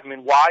Romans 5. I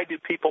mean, why do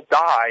people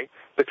die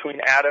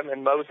between Adam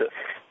and Moses?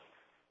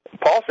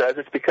 Paul says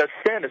it's because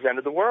sin has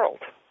entered the world.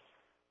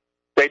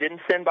 They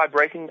didn't sin by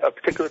breaking a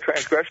particular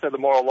transgression of the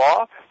moral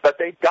law, but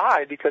they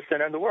died because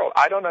sin entered the world.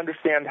 I don't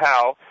understand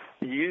how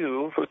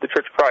you, with the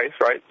Church of Christ,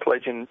 right,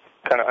 Pelagian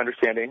kind of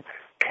understanding,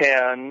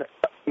 can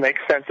make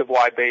sense of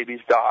why babies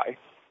die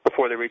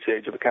before they reach the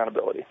age of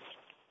accountability.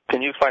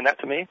 Can you explain that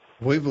to me?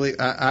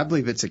 I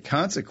believe it's a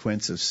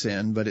consequence of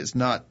sin, but it's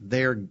not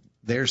their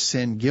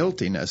sin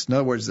guiltiness. In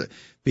other words,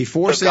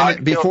 before sin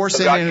entered the world,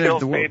 God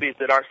kills babies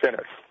that aren't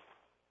sinners.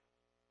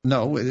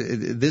 No,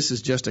 this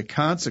is just a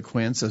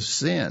consequence of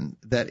sin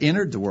that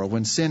entered the world.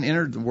 When sin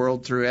entered the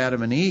world through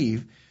Adam and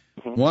Eve,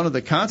 one of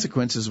the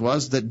consequences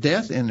was that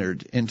death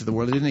entered into the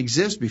world. It didn't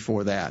exist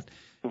before that.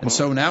 And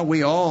so now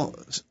we all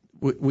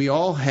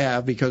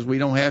have, because we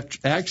don't have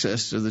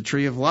access to the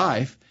tree of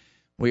life,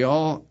 we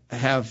all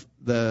have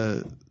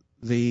the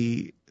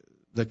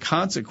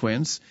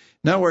consequence.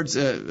 In other words,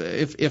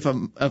 if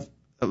a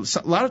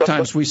lot of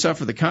times we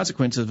suffer the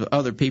consequences of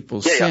other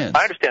people's sins. Yeah,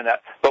 I understand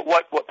that. But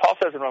what Paul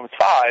says in Romans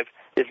 5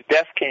 is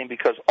death came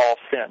because all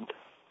sinned.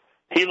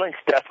 He links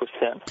death with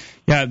sin.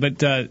 Yeah,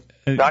 but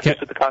not just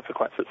with the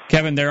consequences.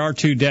 Kevin, there are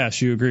two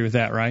deaths. You agree with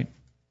that, right?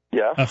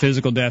 Yes. A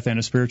physical death and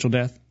a spiritual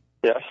death.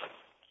 Yes.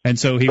 And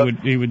so he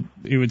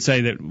would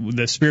say that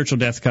the spiritual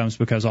death comes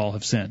because all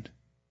have sinned.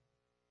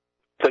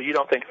 So you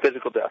don't think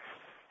physical death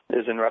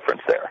is in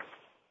reference there?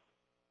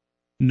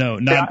 No,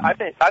 not.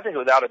 Yeah, I think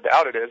without a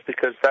doubt it is,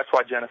 because that's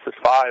why Genesis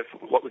 5,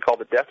 what we call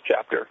the death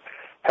chapter,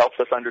 helps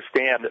us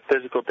understand that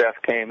physical death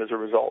came as a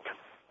result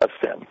of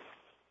sin.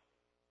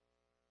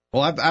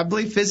 Well, I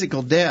believe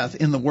physical death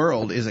in the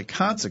world is a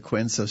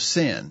consequence of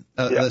sin,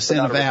 the sin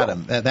of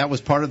Adam. That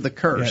was part of the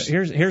curse.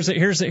 Yeah,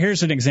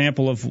 here's an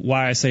example of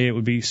why I say it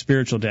would be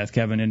spiritual death,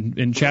 Kevin.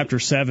 In chapter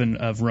 7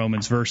 of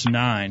Romans, verse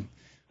 9,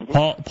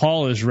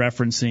 Paul is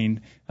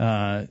referencing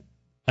a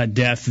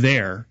death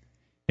there.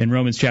 In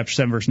Romans chapter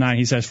 7, verse 9,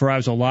 he says, "For I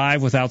was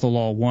alive without the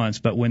law once,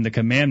 but when the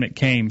commandment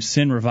came,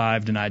 sin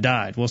revived and I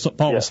died." Well, so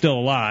Paul was still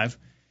alive,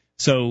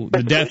 so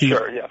the death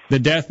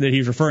that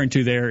he's referring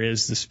to there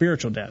is the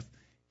spiritual death.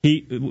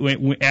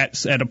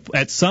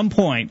 At some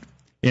point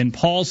in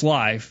Paul's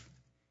life,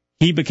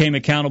 he became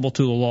accountable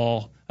to the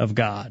law of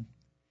God.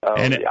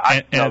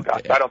 I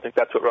don't think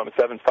that's what Romans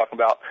 7 is talking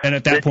about. And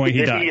at that point,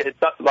 he died. It's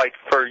not like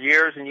for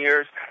years and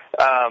years,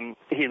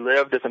 he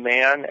lived as a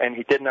man, and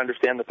he didn't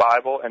understand the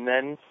Bible, and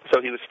then so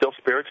he was still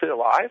spiritually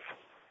alive?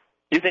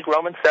 Do you think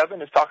Romans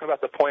 7 is talking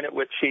about the point at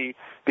which he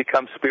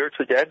becomes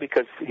spiritually dead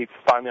because he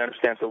finally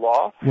understands the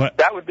law? What?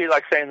 That would be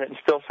like saying that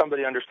until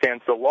somebody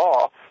understands the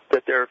law,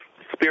 that they're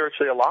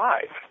spiritually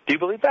alive. Do you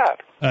believe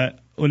that?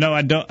 Well, no,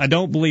 I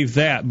don't believe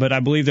that, but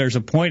I believe there's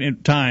a point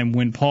in time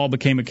when Paul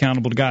became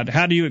accountable to God.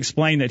 How do you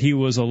explain that he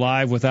was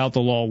alive without the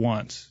law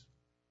once?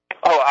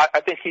 Oh, I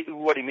think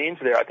what he means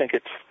there, I think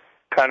it's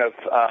kind of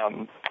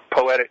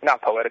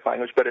not poetic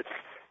language, but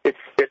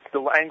it's the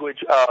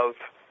language of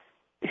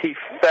he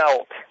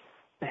felt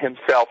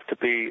himself to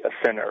be a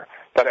sinner.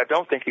 But I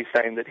don't think he's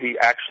saying that he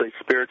actually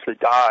spiritually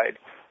died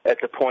at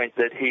the point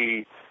that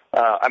he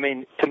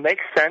to make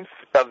sense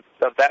of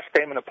that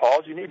statement of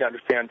Paul's, you need to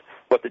understand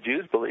what the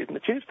Jews believed. And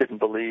the Jews didn't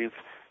believe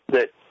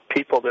that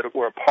people that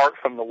were apart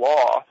from the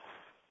law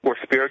were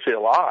spiritually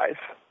alive.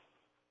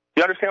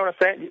 You understand what I'm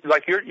saying?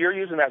 Like you're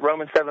using that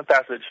Romans 7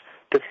 passage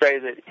to say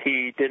that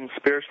he didn't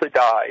spiritually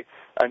die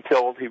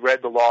until he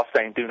read the law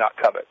saying, "Do not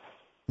covet."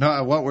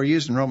 No, what we're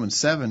using Romans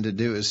 7 to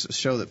do is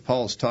show that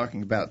Paul's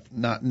talking about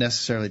not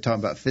necessarily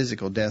talking about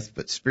physical death,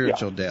 but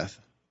spiritual death.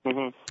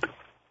 Mm-hmm.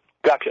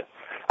 Gotcha.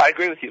 I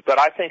agree with you, but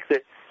I think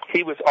that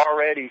he was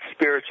already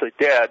spiritually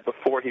dead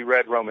before he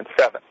read Romans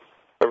 7,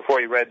 or before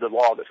he read the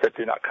law that said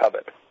do not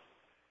covet.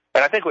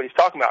 And I think what he's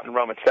talking about in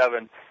Romans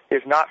 7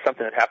 is not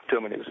something that happened to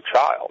him when he was a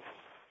child.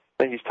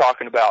 I think he's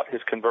talking about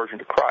his conversion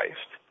to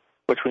Christ,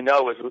 which we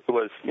know was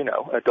an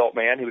adult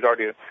man. He was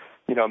already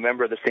a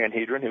member of the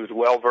Sanhedrin. He was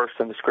well versed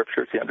in the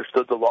Scriptures. He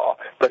understood the law,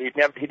 but he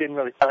didn't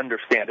really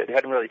understand it. It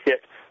hadn't really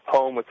hit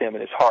home with him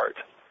in his heart.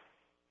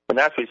 And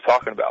that's what he's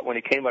talking about when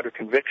he came under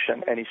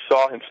conviction and he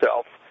saw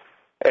himself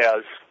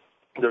as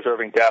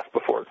deserving death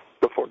before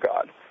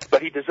God.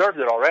 But he deserved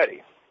it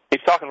already.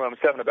 He's talking in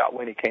Romans 7 about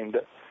when he came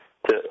to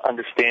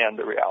understand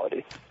the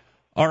reality.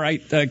 All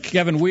right,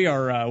 Kevin, we're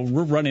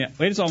running.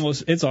 It's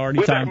already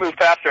we time. We better move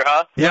faster,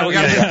 huh? Yeah, we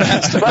got to move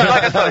faster. But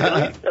like I told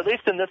you, at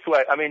least in this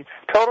way,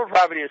 total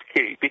depravity is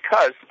key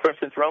because, for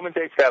instance, Romans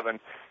 8:7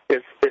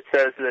 it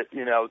says that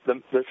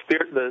the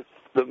spirit,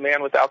 the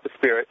man without the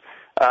Spirit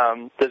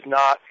does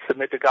not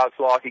submit to God's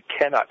law, he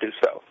cannot do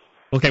so.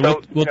 Okay,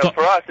 So we'll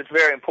for us, it's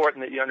very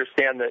important that you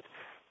understand that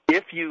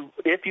if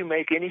you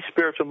make any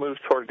spiritual moves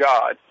toward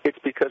God, it's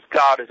because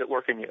God is at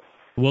work in you.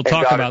 We'll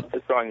talk about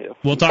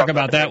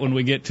that that when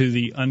we get to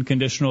the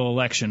unconditional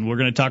election. We're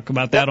going to talk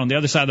about that on the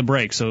other side of the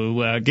break.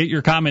 So get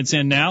your comments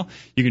in now.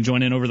 You can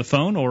join in over the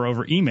phone or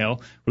over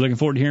email. We're looking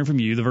forward to hearing from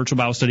you. The virtual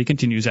Bible study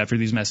continues after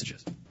these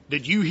messages.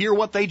 Did you hear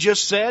what they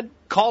just said?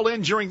 Call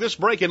in during this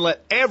break and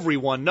let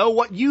everyone know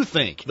what you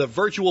think. The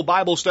virtual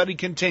Bible study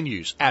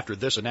continues after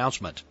this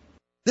announcement.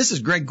 This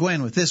is Greg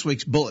Gwynn with this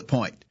week's Bullet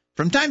Point.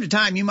 From time to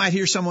time, you might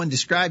hear someone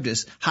described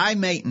as high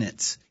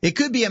maintenance. It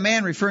could be a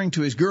man referring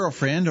to his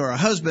girlfriend or a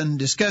husband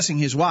discussing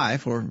his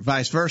wife or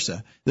vice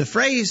versa. The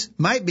phrase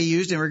might be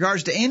used in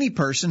regards to any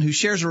person who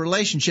shares a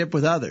relationship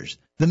with others.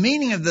 The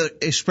meaning of the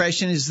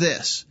expression is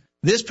this.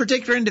 This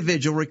particular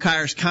individual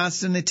requires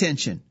constant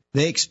attention.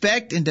 They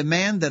expect and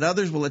demand that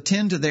others will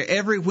attend to their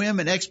every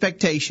whim and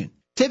expectation.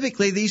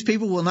 Typically, these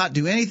people will not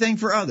do anything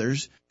for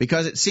others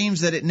because it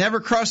seems that it never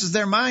crosses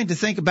their mind to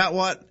think about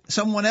what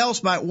someone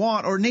else might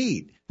want or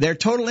need. Their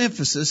total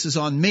emphasis is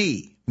on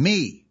me,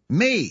 me,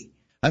 me.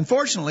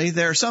 Unfortunately,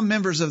 there are some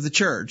members of the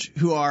church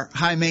who are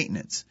high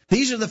maintenance.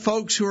 These are the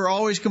folks who are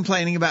always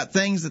complaining about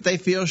things that they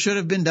feel should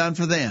have been done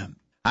for them.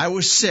 I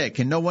was sick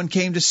and no one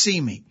came to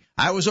see me.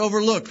 I was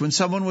overlooked when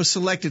someone was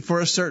selected for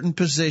a certain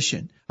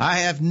position. I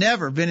have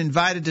never been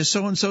invited to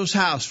so-and-so's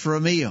house for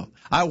a meal.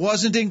 I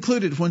wasn't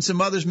included when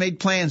some others made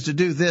plans to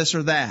do this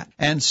or that,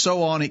 and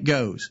so on it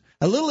goes.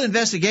 A little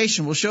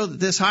investigation will show that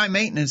this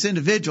high-maintenance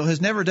individual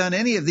has never done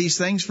any of these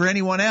things for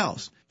anyone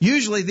else.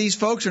 Usually these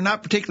folks are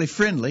not particularly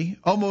friendly,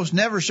 almost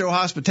never show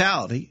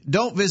hospitality,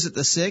 don't visit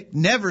the sick,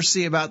 never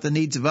see about the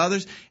needs of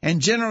others,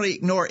 and generally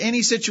ignore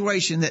any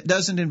situation that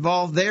doesn't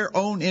involve their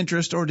own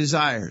interest or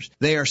desires.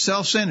 They are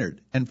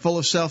self-centered and full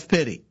of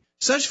self-pity.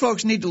 Such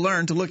folks need to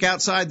learn to look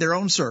outside their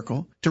own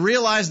circle, to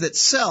realize that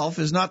self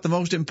is not the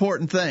most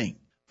important thing.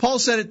 Paul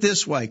said it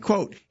this way,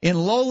 quote, "In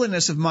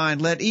lowliness of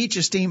mind let each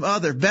esteem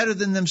other better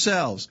than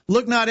themselves.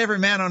 Look not every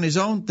man on his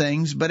own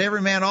things, but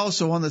every man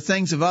also on the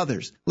things of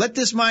others. Let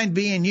this mind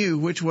be in you,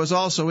 which was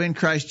also in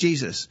Christ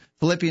Jesus."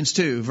 Philippians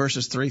 2,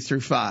 verses 3 through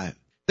 5.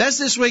 That's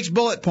this week's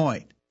bullet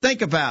point.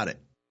 Think about it.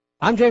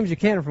 I'm James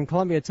Buchanan from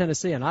Columbia,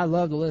 Tennessee, and I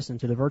love to listen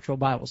to the virtual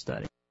Bible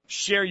study.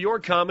 Share your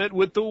comment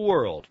with the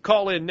world.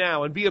 Call in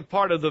now and be a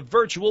part of the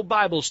virtual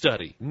Bible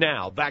study.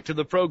 Now, back to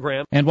the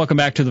program. And welcome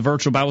back to the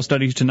virtual Bible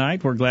study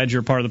tonight. We're glad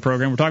you're a part of the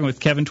program. We're talking with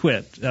Kevin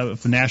Twitt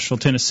of Nashville,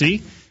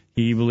 Tennessee.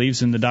 He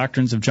believes in the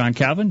doctrines of John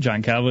Calvin.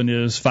 John Calvin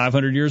is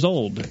 500 years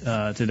old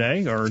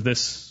today, or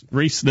this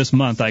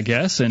month, I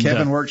guess. And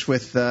Kevin works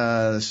with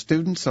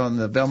students on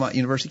the Belmont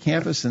University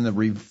campus in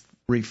the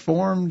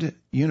Reformed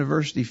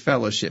University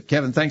Fellowship.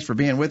 Kevin, thanks for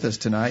being with us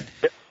tonight.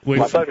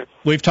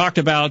 We've talked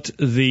about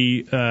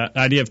the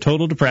idea of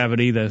total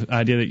depravity, the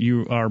idea that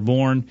you are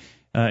born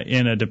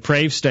in a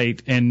depraved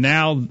state. And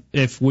now,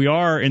 if we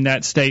are in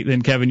that state,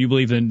 then, Kevin, you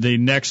believe then the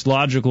next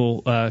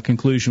logical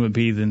conclusion would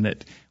be then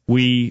that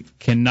we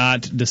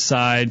cannot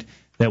decide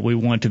that we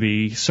want to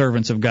be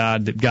servants of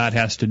God, that God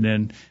has to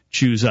then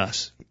choose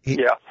us. He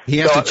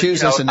has to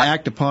choose us and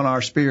act upon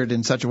our spirit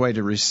in such a way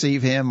to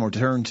receive Him or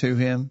turn to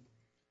Him.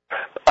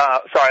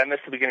 Sorry, I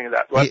missed the beginning of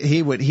that. What?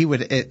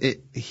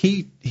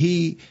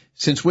 He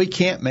since we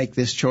can't make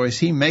this choice,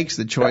 He makes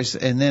the choice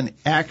and then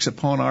acts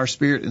upon our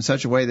spirit in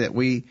such a way that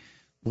we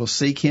will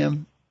seek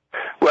Him.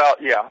 Well,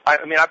 yeah. I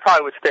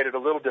probably would state it a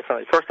little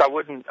differently. First, I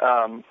wouldn't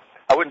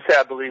say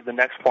I believe the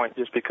next point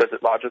just because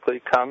it logically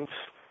comes.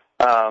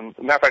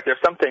 Matter of fact, there's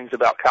some things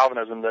about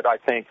Calvinism that I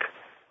think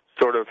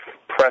sort of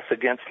press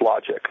against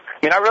logic.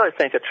 I really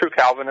think a true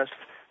Calvinist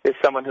is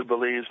someone who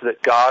believes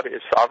that God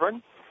is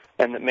sovereign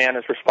and that man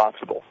is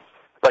responsible.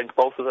 I think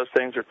both of those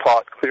things are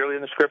taught clearly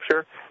in the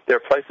Scripture. There are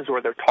places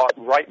where they're taught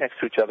right next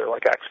to each other,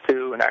 like Acts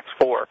 2 and Acts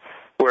 4,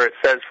 where it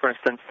says, for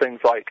instance, things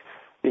like,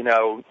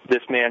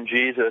 this man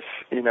Jesus,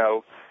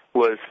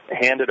 was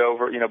handed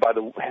over, by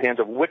the hands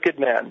of wicked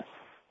men,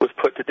 was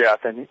put to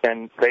death, and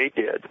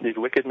these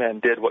wicked men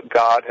did what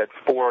God had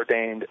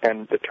foreordained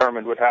and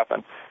determined would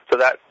happen. So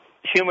that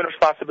human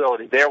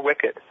responsibility, they're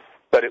wicked,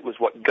 but it was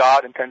what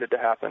God intended to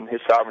happen,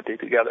 His sovereignty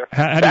together.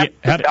 That's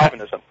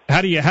Calvinism.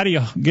 How do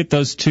you get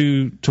those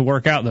two to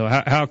work out, though?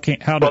 That's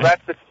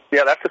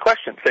the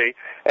question. See,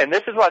 and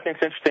this is what I think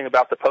is interesting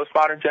about the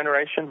postmodern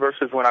generation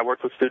versus when I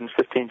worked with students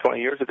 15,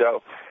 20 years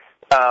ago.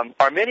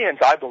 Arminians,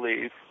 I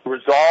believe,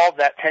 resolve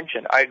that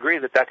tension. I agree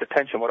that that's a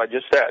tension, what I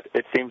just said.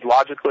 It seems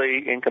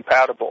logically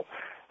incompatible.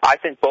 I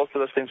think both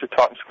of those things are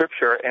taught in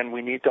Scripture, and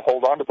we need to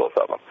hold on to both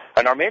of them.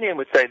 An Arminian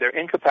would say they're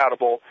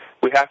incompatible.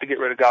 We have to get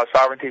rid of God's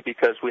sovereignty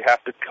because we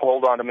have to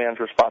hold on to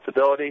man's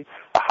responsibility.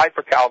 A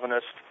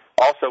hyper-Calvinist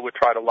also would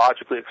try to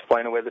logically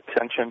explain away the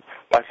tension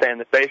by saying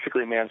that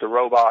basically man's a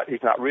robot.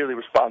 He's not really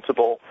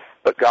responsible,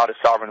 but God is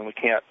sovereign, and we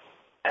can't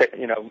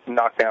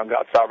knock down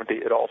God's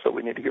sovereignty at all, so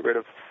we need to get rid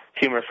of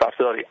human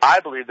responsibility.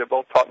 I believe they're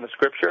both taught in the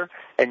Scripture,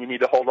 and you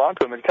need to hold on to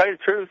them. And to tell you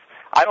the truth,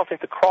 I don't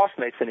think the cross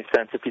makes any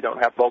sense if you don't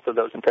have both of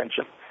those in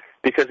tension.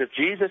 Because if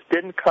Jesus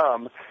didn't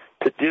come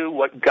to do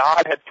what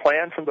God had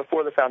planned from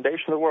before the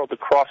foundation of the world. The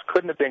cross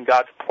couldn't have been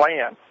God's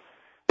plan.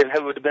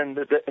 It would have been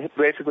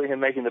basically him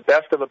making the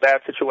best of a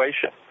bad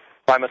situation.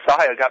 My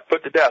Messiah got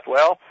put to death.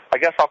 Well, I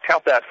guess I'll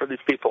count that for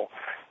these people.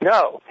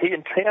 No, he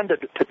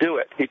intended to do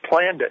it. He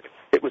planned it.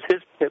 It was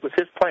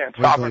his plan,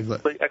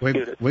 sovereignly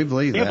executed. We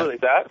believe that. You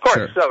believe that? Of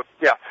course. Sure. So,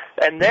 yeah.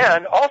 And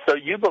then also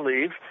you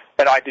believe,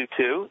 and I do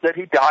too, that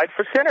he died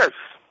for sinners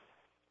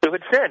who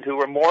had sinned, who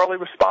were morally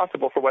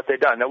responsible for what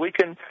they'd done. Now, we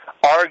can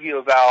argue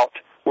about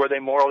were they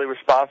morally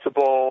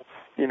responsible,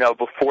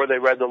 before they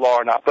read the law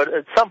or not. But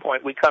at some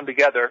point, we come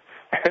together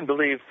and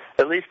believe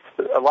at least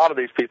a lot of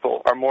these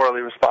people are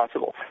morally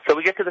responsible. So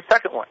we get to the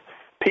second one.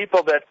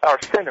 People that are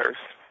sinners,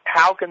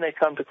 how can they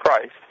come to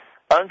Christ?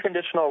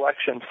 Unconditional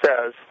election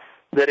says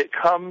that it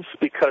comes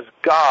because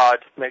God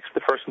makes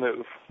the first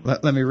move.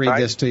 Let me read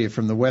this to you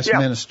from the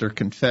Westminster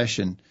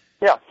Confession.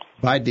 Yeah.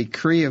 By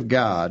decree of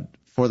God,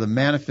 for the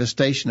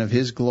manifestation of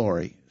his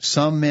glory,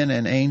 some men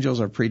and angels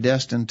are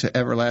predestined to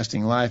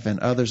everlasting life, and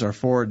others are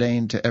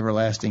foreordained to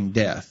everlasting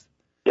death.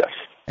 Yes.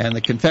 And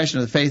the Confession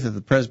of the Faith of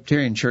the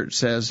Presbyterian Church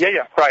says... Yeah,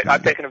 right.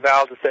 I've taken a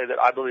vow to say that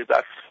I believe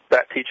that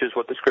teaches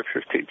what the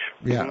Scriptures teach.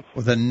 Yeah. Mm-hmm.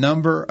 Well,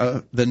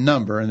 the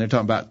number, and they're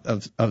talking about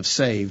of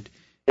saved,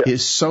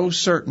 is so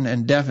certain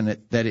and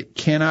definite that it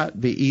cannot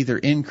be either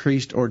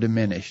increased or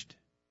diminished.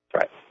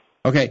 Right.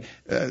 Okay,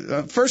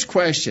 first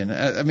question.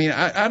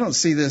 I don't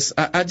see this.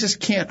 I just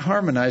can't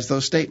harmonize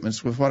those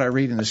statements with what I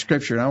read in the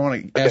Scripture, and I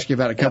want to ask you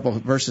about a couple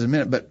of verses in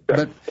a minute.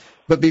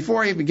 But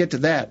before I even get to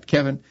that,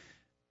 Kevin,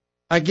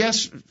 I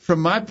guess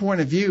from my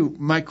point of view,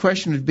 my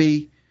question would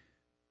be,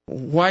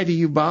 why do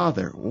you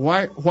bother?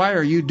 Why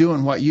are you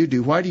doing what you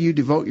do? Why do you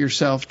devote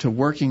yourself to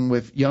working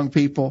with young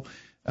people,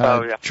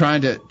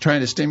 trying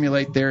to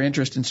stimulate their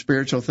interest in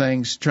spiritual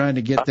things, trying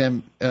to get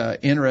them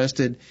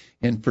interested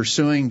in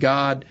pursuing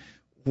God?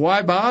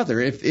 Why bother?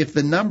 If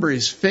the number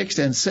is fixed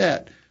and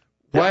set,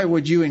 why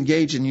would you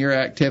engage in your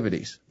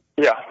activities?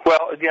 Yeah,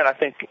 well, again, I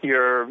think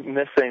you're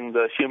missing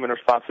the human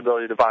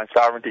responsibility, divine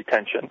sovereignty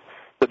tension.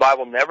 The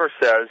Bible never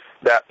says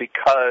that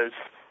because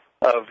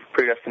of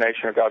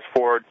predestination or God's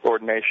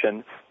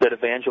foreordination that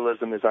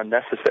evangelism is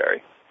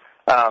unnecessary.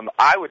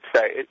 I would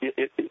say,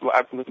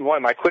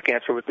 my quick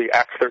answer would be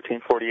Acts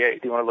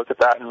 13:48. Do you want to look at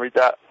that and read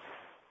that?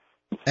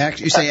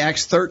 You say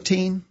Acts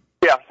 13?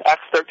 Yeah,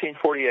 Acts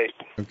 13:48.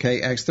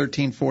 Okay, Acts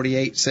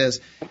 13:48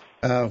 says,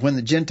 when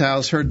the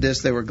Gentiles heard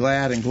this, they were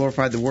glad and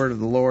glorified the word of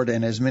the Lord,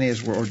 and as many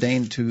as were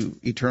ordained to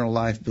eternal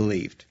life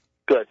believed.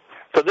 Good.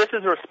 So this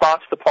is a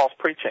response to Paul's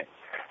preaching.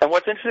 And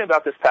what's interesting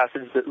about this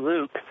passage is that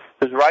Luke,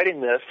 who's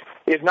writing this,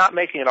 is not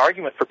making an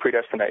argument for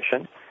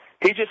predestination.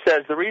 He just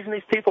says the reason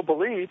these people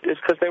believed is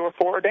because they were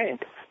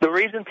foreordained. The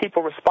reason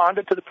people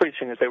responded to the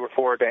preaching is they were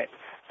foreordained.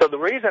 So the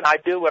reason I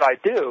do what I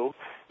do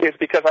is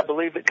because I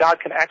believe that God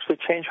can actually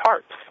change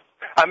hearts.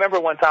 I remember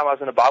one time I was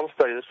in a Bible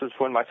study. This was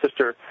when my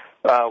sister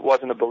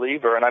wasn't a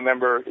believer, and I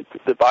remember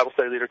the Bible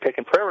study leader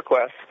taking prayer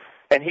requests,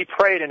 and he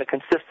prayed in a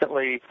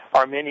consistently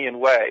Arminian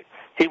way.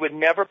 He would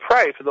never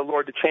pray for the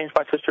Lord to change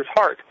my sister's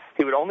heart.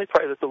 He would only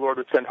pray that the Lord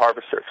would send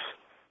harvesters.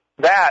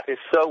 That is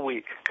so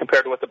weak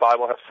compared to what the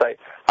Bible has to say.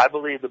 I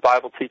believe the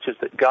Bible teaches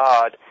that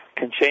God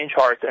can change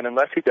hearts, and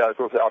unless he does,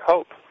 we're without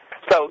hope.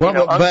 So, the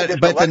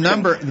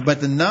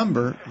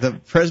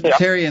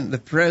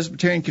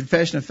Presbyterian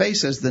Confession of Faith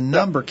says the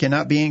number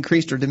cannot be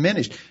increased or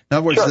diminished. In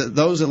other words,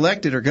 those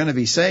elected are going to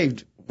be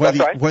saved,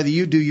 whether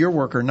you do your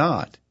work or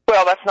not.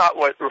 Well, that's not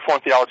what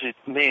Reformed theology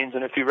means.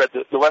 And if you read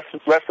the rest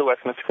of the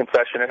Westminster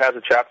Confession, it has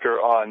a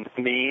chapter on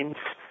means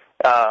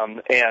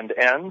and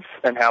ends,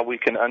 and how we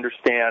can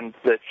understand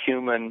that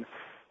human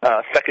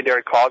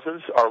secondary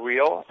causes are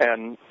real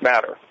and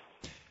matter.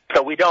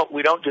 So we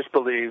don't just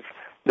believe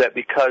that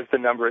because the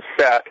number is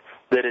set,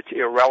 that it's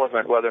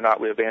irrelevant whether or not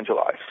we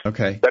evangelize.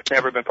 Okay. That's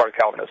never been part of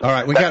Calvinism. All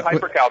right, that's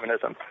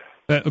hyper-Calvinism.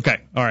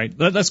 Okay, all right.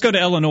 Let's go to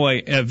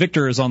Illinois.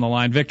 Victor is on the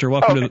line. Victor,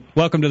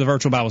 welcome to the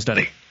Virtual Bible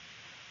Study.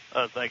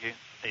 Thank you.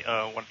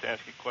 I wanted to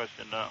ask you a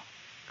question.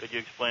 Could you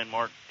explain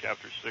Mark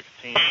chapter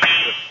 16 and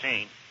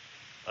 15?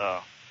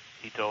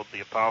 He told the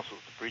apostles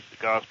to preach the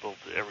gospel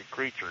to every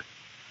creature.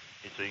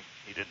 You see,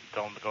 he didn't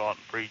tell them to go out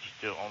and preach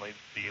to only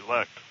the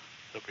elect.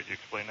 So could you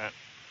explain that?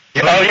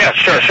 Oh, yeah,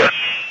 sure.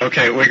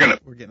 Okay, we're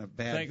getting a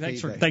bad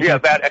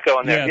bad echo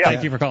on there. Yeah,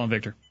 thank you for calling,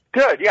 Victor.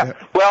 Good, yeah.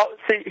 Well,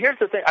 see, here's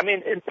the thing. I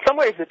mean, in some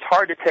ways it's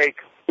hard to take,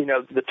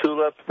 the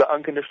tulip, the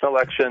unconditional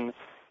election,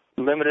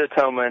 limited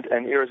atonement,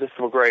 and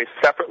irresistible grace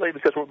separately,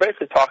 because we're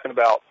basically talking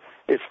about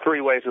is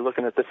three ways of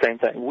looking at the same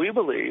thing. We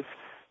believe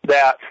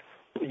that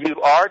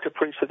you are to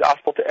preach the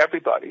gospel to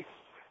everybody.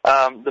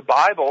 The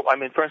Bible, I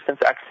mean, for instance,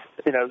 Acts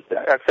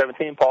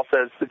 17, Paul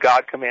says that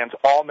God commands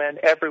all men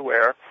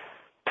everywhere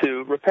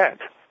to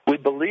repent. We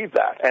believe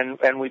that,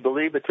 and we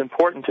believe it's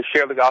important to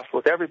share the gospel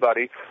with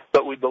everybody,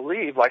 but we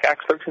believe, like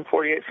Acts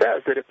 13:48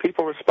 says, that if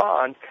people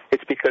respond,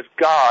 it's because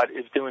God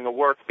is doing a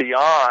work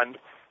beyond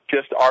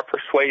just our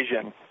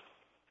persuasion,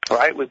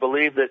 right? We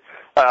believe that,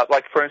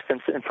 like, for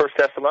instance, in 1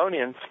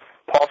 Thessalonians,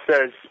 Paul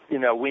says,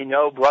 we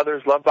know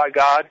brothers loved by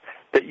God,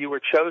 that you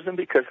were chosen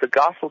because the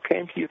gospel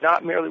came to you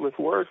not merely with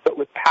words, but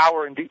with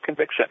power and deep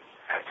conviction.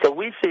 So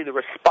we see the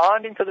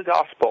responding to the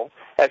gospel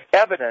as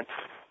evidence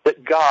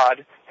that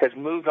God has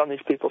moved on these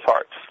people's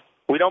hearts.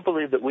 We don't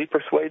believe that we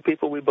persuade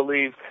people. We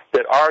believe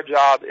that our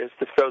job is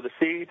to sow the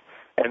seed,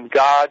 and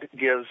God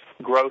gives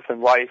growth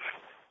and life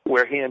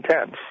where He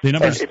intends. And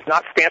it's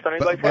not stamped on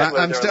anybody's head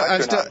whether they're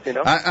elect or not. You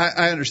know?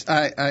 I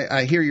understand.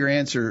 I hear your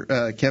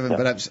answer, Kevin,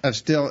 but I'm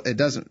still. It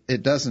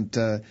doesn't.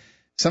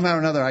 Somehow or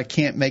another, I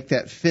can't make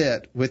that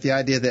fit with the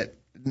idea that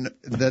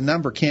the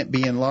number can't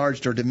be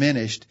enlarged or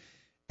diminished.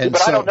 And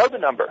but I don't know the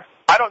number.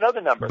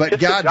 But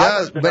God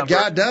does. But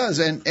God does.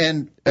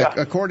 And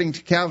according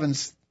to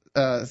Calvin's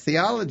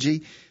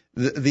theology,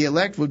 the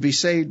elect would be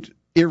saved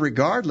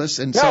irregardless.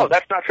 And no,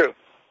 that's not true.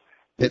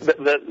 Then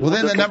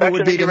the number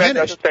would be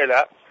diminished. Doesn't say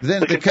that.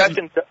 Then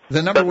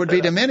the number would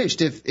be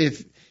diminished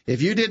if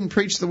you didn't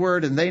preach the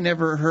word and they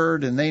never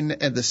heard and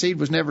the seed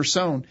was never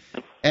sown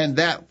and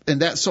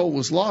that soul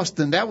was lost,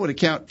 then that would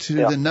account to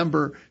the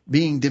number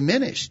being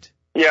diminished.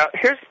 Yeah,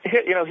 here's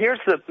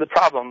the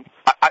problem.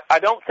 I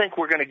don't think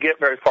we're going to get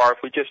very far if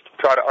we just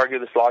try to argue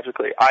this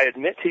logically. I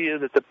admit to you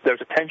that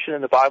there's a tension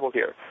in the Bible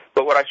here.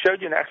 But what I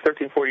showed you in Acts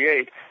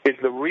 13:48 is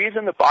the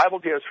reason the Bible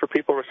gives for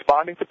people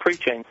responding to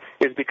preaching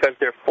is because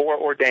they're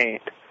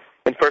foreordained.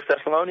 In 1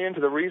 Thessalonians,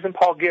 the reason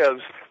Paul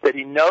gives that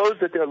he knows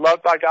that they're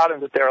loved by God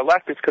and that they're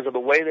elected is because of the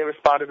way they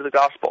responded to the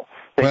gospel.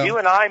 Now, you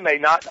and I may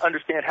not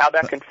understand how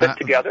that can fit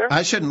together,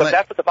 but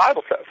that's what the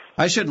Bible says.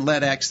 I shouldn't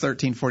let Acts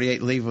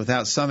 13:48 leave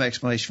without some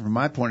explanation from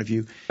my point of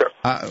view. Sure.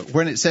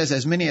 When it says,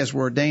 as many as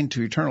were ordained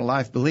to eternal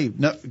life believe,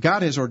 no,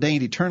 God has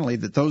ordained eternally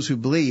that those who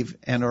believe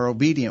and are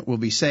obedient will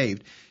be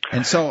saved.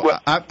 And so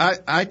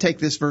I take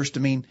this verse to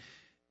mean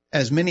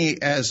as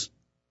many as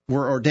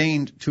were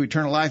ordained to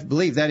eternal life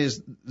believe. That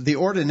is, the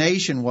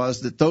ordination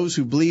was that those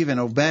who believe and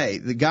obey.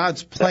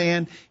 God's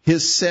plan,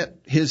 His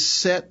set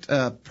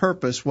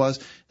purpose was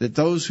that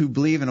those who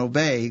believe and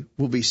obey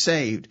will be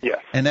saved. Yes.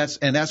 And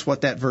that's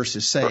what that verse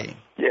is saying.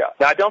 Yeah.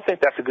 Now, I don't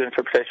think that's a good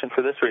interpretation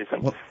for this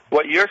reason. Well,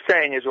 what you're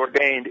saying is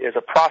ordained is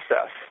a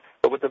process,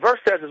 but what the verse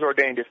says is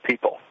ordained is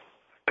people,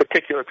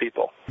 particular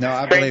people. No,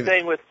 I Same believe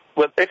thing with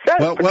it says.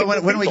 Well,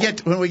 when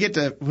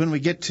we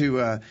get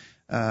to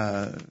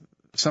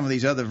some of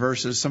these other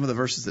verses, some of the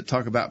verses that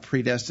talk about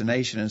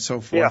predestination and so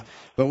forth. Yeah.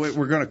 But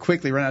we're going to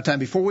quickly run out of time.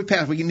 Before we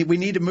pass, we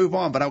need to move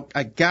on. But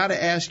I got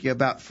to ask you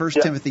about 1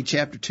 Timothy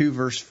chapter 2,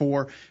 verse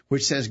 4,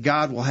 which says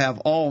God will have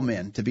all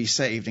men to be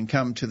saved and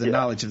come to the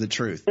knowledge of the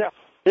truth. Yeah.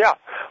 Yeah.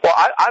 Well,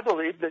 I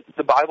believe that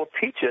the Bible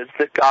teaches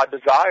that God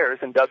desires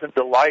and doesn't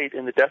delight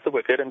in the death of the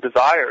wicked and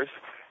desires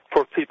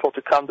for people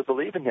to come to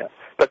believe in Him.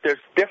 But there's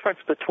difference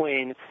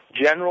between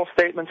general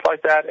statements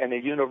like that and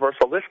a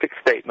universalistic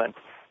statement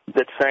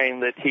that's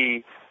saying that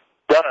He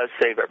does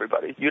save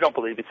everybody. You don't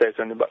believe He saves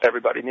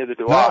everybody, neither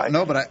do I.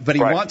 No, but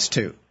He wants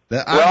to.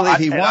 I believe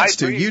He wants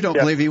to. You don't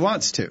believe He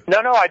wants to. No,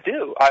 I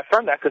do. I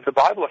affirm that because the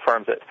Bible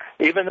affirms it.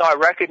 Even though I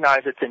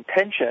recognize its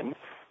intention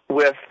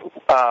with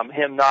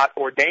Him not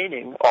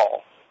ordaining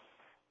all.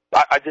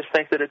 I just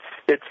think that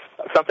it's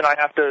something I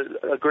have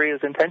to agree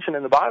is intention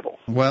in the Bible.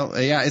 Well,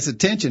 yeah, it's a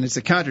tension. It's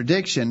a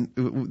contradiction.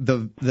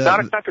 It's not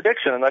a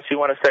contradiction unless you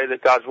want to say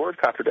that God's Word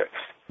contradicts.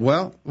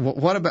 Well,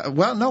 what about?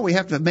 Well, no, we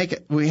have to make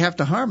it. We have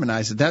to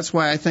harmonize it. That's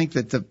why I think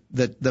that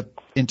the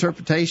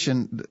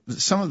interpretation,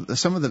 some of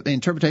the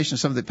interpretation of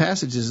some of the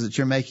passages that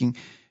you're making,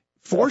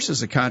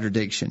 forces a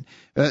contradiction.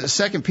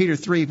 2 Peter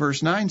 3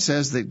 verse 9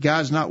 says that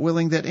God's not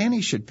willing that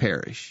any should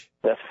perish.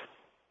 Yes.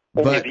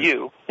 Any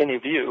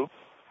of you.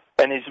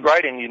 And He's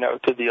writing,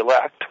 to the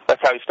elect.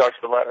 That's how He starts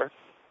the letter.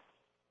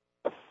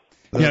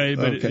 Yeah,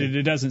 but okay.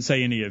 it doesn't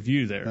say any of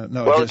you there.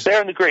 It's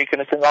there in the Greek,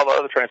 and it's in all the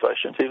other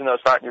translations, even though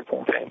it's not in your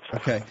King James.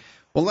 Okay.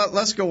 Well,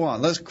 let's go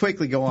on. Let's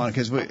quickly go on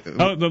because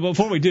but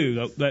before we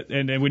do,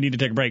 and we need to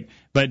take a break.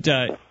 But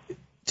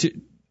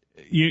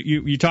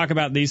you talk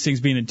about these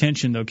things being in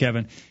tension, though,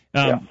 Kevin.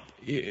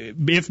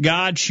 If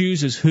God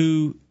chooses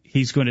who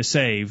He's going to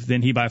save,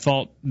 then He by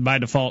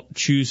default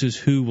chooses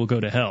who will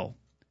go to hell.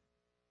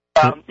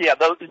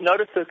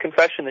 Notice the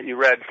confession that you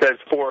read says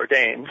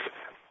foreordains.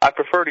 I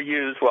prefer to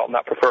use,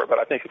 not prefer, but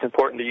I think it's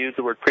important to use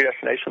the word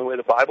predestination the way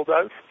the Bible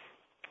does.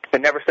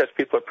 It never says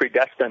people are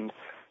predestined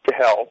to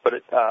hell, but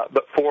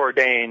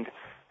foreordained,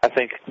 I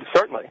think,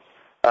 certainly.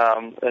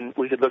 And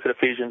we could look at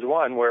Ephesians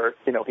 1 where,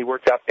 He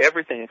worked out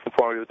everything in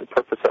conformity with the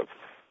purpose of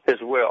His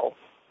will.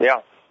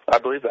 Yeah, I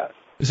believe that.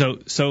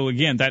 So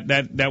again,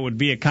 that would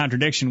be a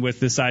contradiction with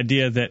this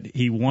idea that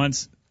He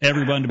wants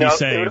everyone to be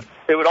saved.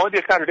 It would only be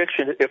a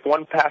contradiction if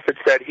one passage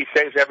said He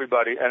saves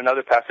everybody and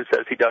another passage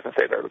says He doesn't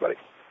save everybody.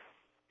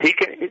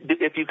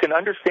 If you can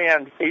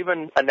understand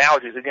even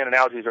analogies, again,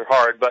 analogies are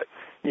hard, but,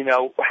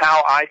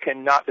 how I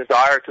can not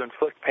desire to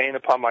inflict pain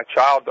upon my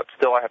child, but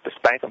still I have to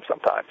spank him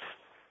sometimes,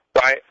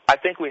 right? I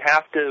think we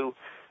have to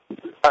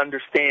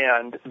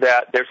understand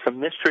that there's some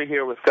mystery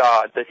here with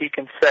God that He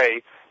can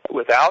say,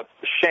 without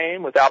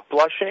shame, without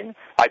blushing,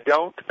 I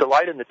don't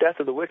delight in the death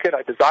of the wicked.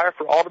 I desire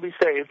for all to be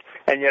saved,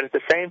 and yet at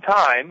the same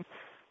time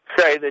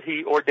say that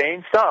He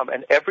ordains some,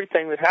 and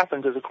everything that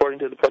happens is according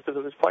to the purpose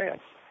of His plan.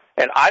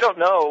 And I don't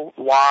know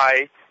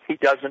why he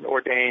doesn't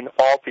ordain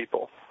all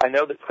people. I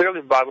know that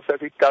clearly the Bible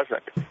says he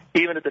doesn't.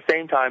 Even at the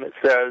same time it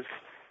says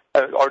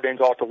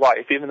ordains all to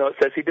life, even though it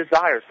says he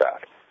desires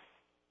that.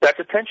 That's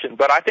a tension.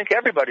 But I think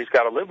everybody's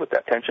got to live with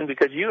that tension,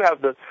 because you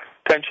have the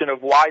tension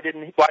of why did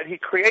he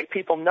create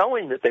people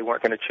knowing that they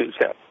weren't going to choose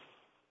him?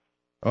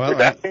 Well, Would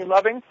that be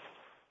loving?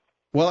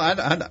 Well,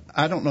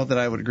 I don't know that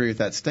I would agree with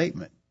that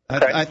statement.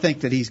 Okay. I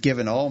think that he's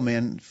given all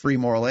men free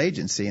moral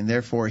agency, and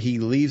therefore he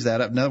leaves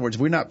that up. In other words,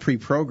 we're not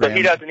pre-programmed. But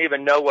he doesn't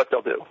even know what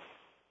they'll do.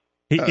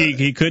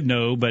 He could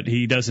know, but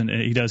he doesn't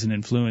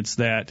influence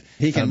that.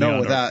 He can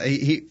know without.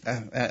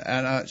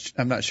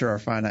 I'm not sure our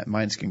finite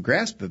minds can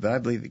grasp it, but I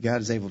believe that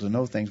God is able to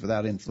know things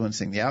without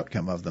influencing the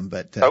outcome of them.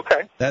 But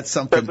okay, that's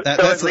something.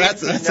 That's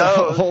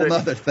a whole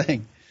other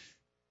thing.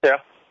 Yeah,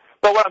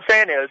 but what I'm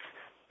saying is,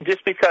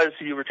 just because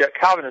you reject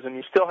Calvinism,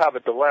 you still have a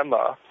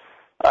dilemma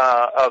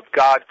of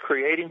God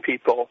creating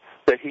people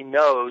that He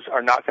knows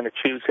are not going to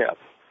choose Him,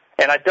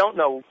 and I don't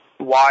know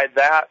why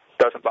that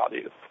doesn't bother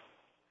you.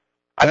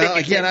 I don't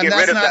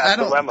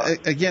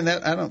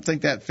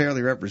think that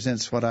fairly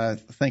represents what I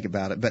think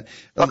about it. But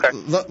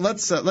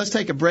let's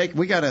take a break.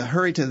 We got to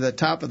hurry to the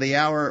top of the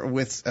hour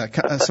with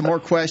some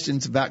more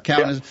questions about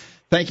Calvinism. Yeah.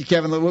 Thank you,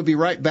 Kevin. We'll be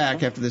right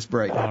back after this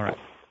break. All right.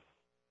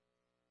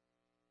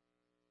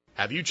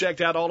 Have you checked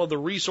out all of the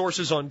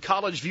resources on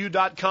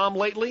collegeview.com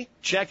lately?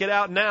 Check it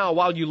out now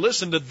while you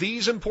listen to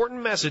these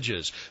important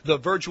messages. The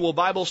virtual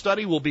Bible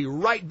study will be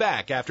right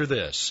back after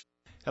this.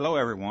 Hello,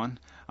 everyone.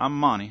 I'm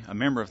Monty, a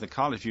member of the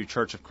College View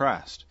Church of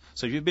Christ.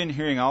 So you've been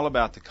hearing all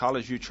about the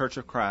College View Church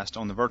of Christ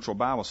on the virtual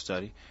Bible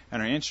study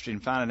and are interested in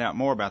finding out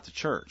more about the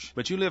church.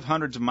 But you live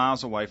hundreds of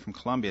miles away from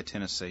Columbia,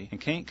 Tennessee,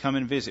 and can't come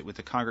and visit with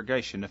the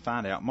congregation to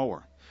find out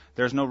more.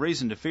 There's no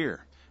reason to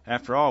fear.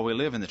 After all, we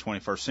live in the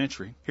 21st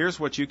century. Here's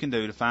what you can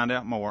do to find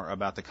out more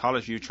about the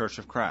College View Church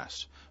of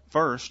Christ.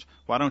 First,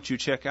 why don't you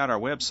check out our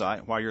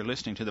website while you're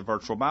listening to the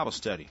virtual Bible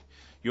study?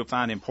 You'll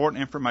find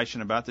important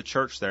information about the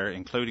church there,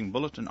 including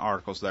bulletin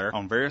articles there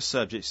on various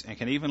subjects, and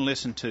can even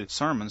listen to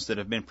sermons that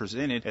have been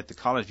presented at the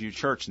College View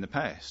Church in the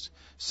past.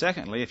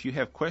 Secondly, if you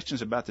have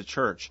questions about the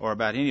church or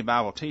about any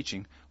Bible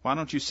teaching, why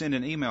don't you send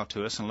an email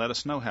to us and let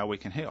us know how we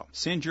can help?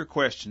 Send your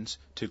questions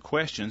to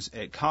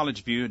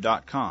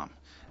questions@collegeview.com.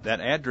 That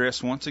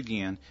address, once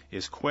again,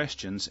 is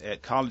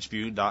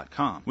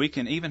questions@collegeview.com. We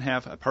can even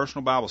have a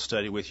personal Bible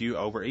study with you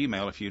over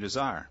email if you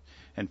desire.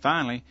 And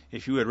finally,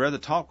 if you would rather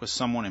talk with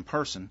someone in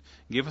person,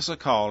 give us a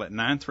call at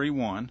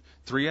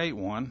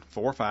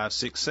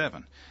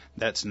 931-381-4567.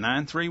 That's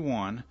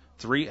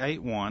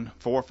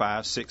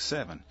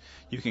 931-381-4567.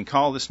 You can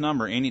call this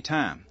number any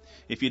time.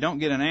 If you don't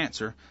get an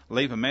answer,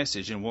 leave a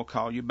message and we'll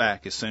call you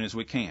back as soon as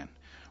we can.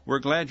 We're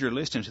glad you're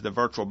listening to the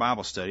virtual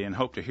Bible study and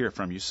hope to hear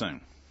from you soon.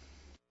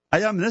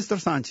 I am Nestor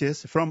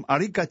Sanchez from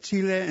Arica,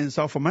 Chile in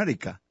South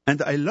America,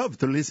 and I love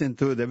to listen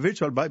to the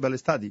virtual Bible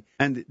study.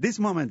 And this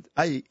moment,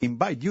 I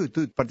invite you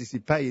to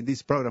participate in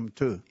this program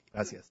too.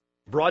 Gracias.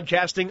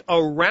 Broadcasting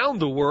around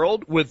the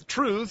world with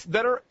truths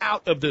that are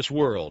out of this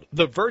world.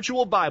 The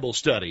virtual Bible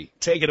study.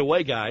 Take it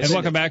away, guys. And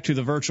welcome back to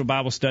the virtual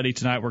Bible study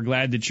tonight. We're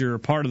glad that you're a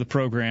part of the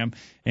program,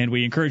 and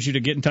we encourage you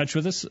to get in touch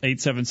with us,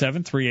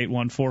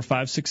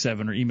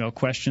 877-381-4567, or email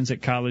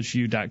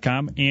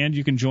questions@collegeview.com. And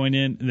you can join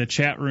in the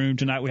chat room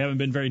tonight. We haven't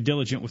been very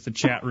diligent with the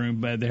chat room,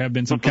 but there have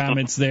been some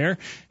comments there,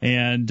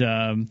 and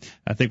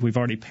I think we've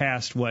already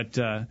passed what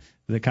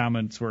the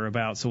comments were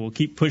about, so we'll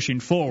keep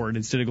pushing forward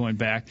instead of going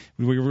back.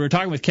 We were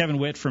talking with Kevin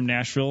Witt from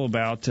Nashville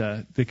about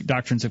the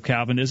doctrines of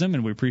Calvinism,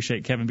 and we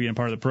appreciate Kevin being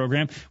part of the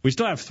program. We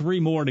still have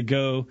 3 more to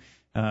go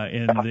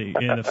in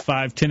the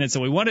 5 tenets that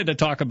we wanted to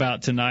talk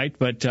about tonight,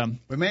 but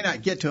we may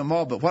not get to them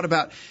all. But what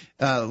about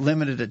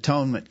limited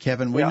atonement,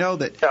 Kevin? We know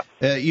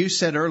that you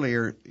said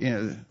earlier,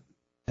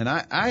 and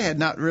I had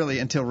not really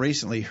until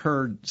recently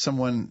heard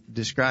someone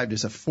described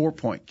as a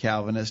 4-point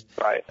Calvinist.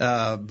 Right.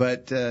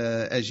 But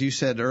as you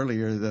said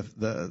earlier,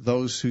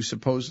 those who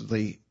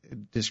supposedly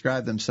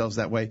describe themselves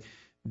that way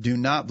do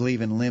not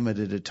believe in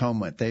limited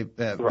atonement.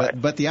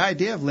 Right. But the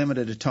idea of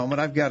limited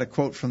atonement, I've got a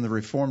quote from the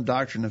Reformed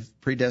doctrine of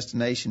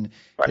predestination.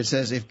 Right. It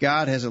says, if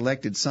God has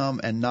elected some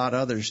and not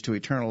others to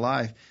eternal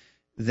life,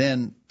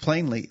 then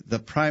plainly the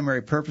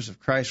primary purpose of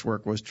Christ's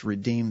work was to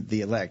redeem the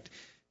elect.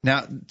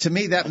 Now, to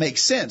me, that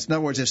makes sense. In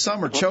other words, if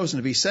some are chosen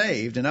to be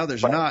saved and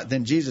others are not,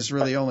 then Jesus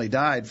really only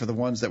died for the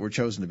ones that were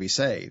chosen to be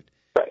saved.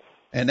 Right.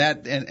 And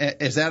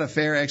is that a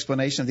fair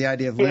explanation of the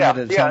idea of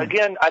limited atonement?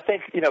 Yeah. Again, I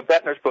think,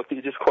 Bettner's book that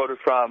you just quoted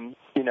from,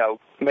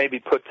 maybe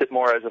puts it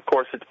more as, of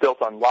course, it's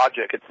built on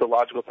logic. It's the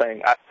logical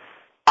thing.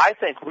 I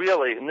think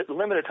really,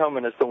 limited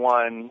atonement is the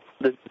one,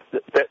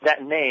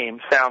 that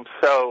name sounds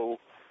so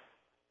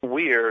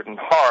weird and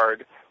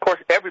hard. Of course,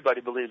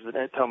 everybody believes that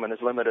atonement is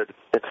limited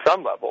at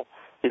some level.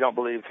 You don't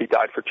believe he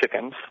died for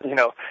chickens.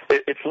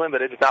 It's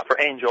limited. It's not for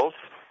angels.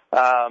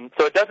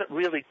 So it doesn't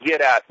really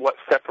get at what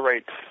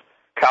separates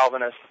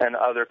Calvinists and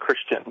other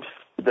Christians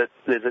that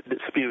is a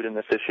dispute in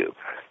this issue.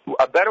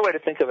 A better way to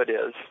think of it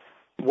is,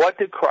 what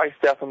did Christ's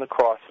death on the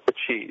cross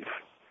achieve?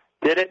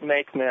 Did it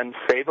make men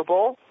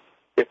savable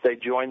if they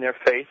join their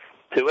faith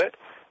to it?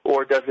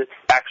 or does it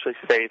actually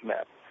save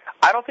men?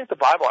 I don't think the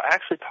Bible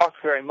actually talks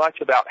very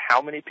much about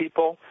how many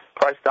people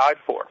Christ died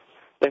for.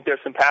 I think there's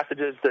some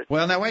passages that...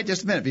 Well, now, wait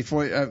just a minute.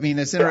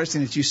 It's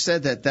interesting that you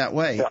said that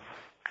way. Yeah.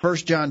 1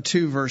 John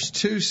 2, verse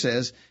 2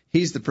 says,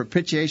 He's the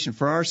propitiation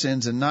for our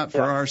sins, and not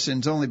for our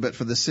sins only, but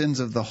for the sins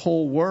of the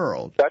whole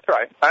world. That's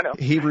right. I know.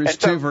 Hebrews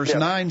 2, verse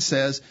 9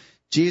 says,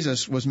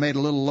 Jesus was made a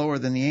little lower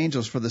than the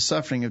angels for the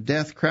suffering of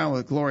death, crowned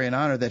with glory and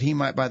honor, that he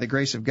might, by the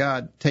grace of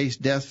God,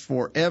 taste death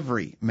for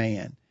every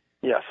man.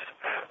 Yes.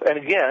 And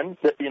again,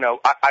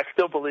 I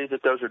still believe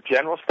that those are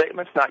general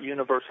statements, not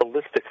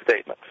universalistic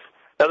statements.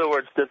 In other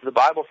words, does the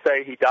Bible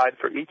say he died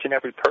for each and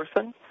every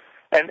person?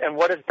 And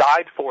what does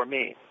died for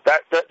mean?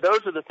 Those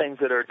are the things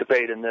that are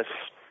debated in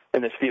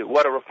this view.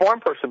 What a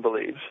Reformed person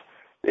believes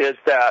is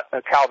that,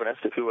 a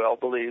Calvinist, if you will,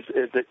 believes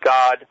is that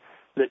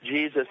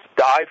Jesus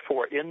died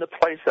for in the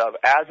place of,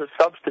 as a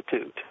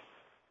substitute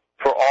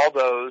for all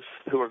those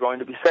who are going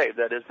to be saved,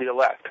 that is, the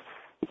elect.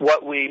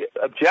 What we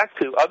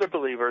object to, other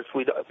believers,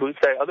 we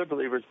say other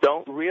believers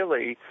don't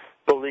really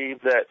believe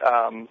that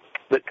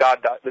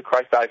that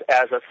Christ died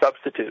as a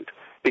substitute,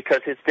 because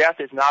his death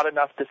is not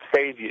enough to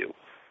save you.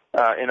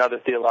 In other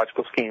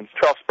theological schemes,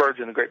 Charles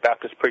Spurgeon, the great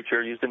Baptist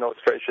preacher, used an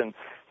illustration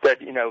that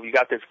you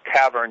got this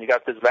cavern, you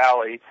got this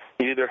valley.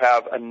 You either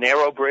have a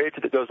narrow bridge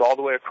that goes all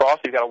the way across,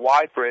 or you got a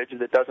wide bridge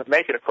that doesn't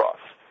make it across.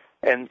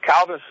 And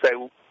Calvinists say,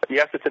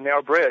 yes, it's a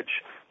narrow bridge,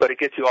 but it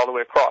gets you all the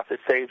way across. It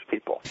saves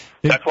people.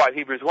 That's why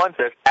Hebrews 1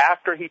 says,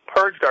 after he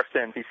purged our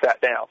sins, he sat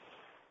down.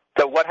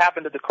 So what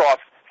happened at the cross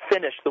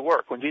finished the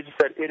work. When Jesus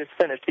said, it is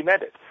finished, he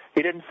meant it.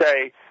 He didn't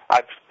say,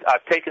 I've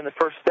taken the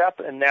first step,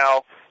 and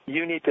now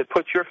you need to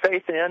put your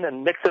faith in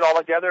and mix it all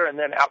together, and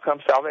then out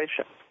comes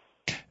salvation.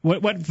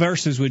 What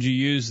verses would you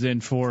use then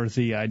for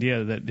the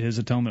idea that his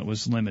atonement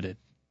was limited?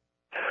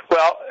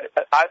 Well,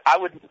 I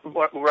would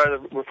rather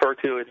refer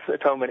to his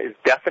atonement as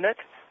definite,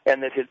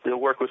 and that the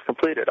work was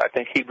completed. I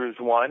think Hebrews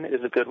 1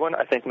 is a good one.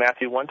 I think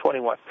Matthew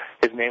 1:21.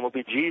 His name will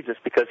be Jesus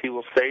because he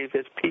will save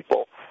his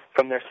people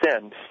from their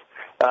sins.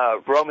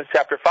 Romans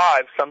chapter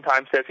 5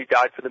 sometimes says he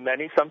died for the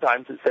many,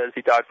 sometimes it says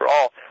he died for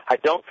all. I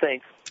don't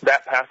think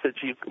that passage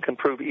you can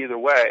prove either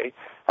way.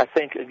 I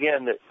think,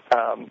 again,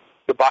 that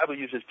the Bible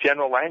uses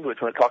general language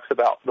when it talks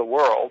about the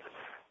world,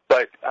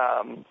 but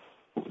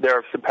there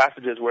are some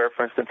passages where,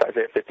 for instance,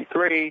 Isaiah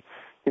 53,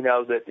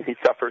 that he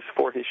suffers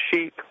for his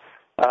sheep.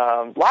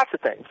 Lots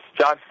of things.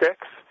 John 6,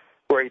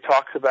 where he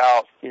talks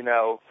about, in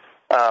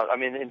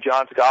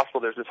John's gospel,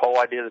 there's this whole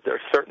idea that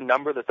there's a certain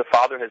number that the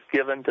Father has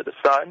given to the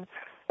Son,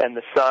 and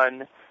the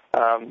Son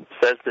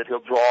says that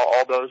he'll draw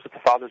all those that the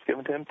Father has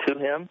given to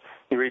him.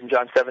 You read in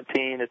John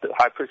 17 at the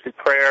high priestly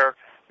prayer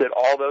that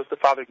all those the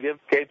Father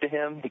gave to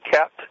him, he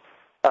kept,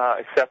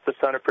 except the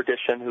son of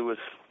perdition who was,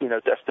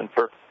 destined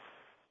for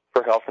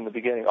hell from the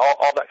beginning.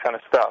 All that kind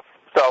of stuff.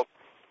 So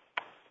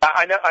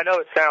I know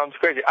it sounds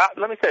crazy.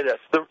 Let me say this.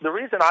 The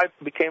reason I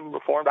became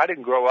Reformed, I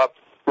didn't grow up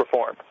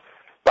Reformed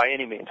by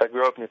any means. I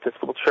grew up in the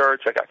Episcopal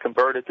Church. I got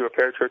converted through a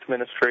parachurch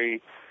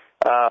ministry.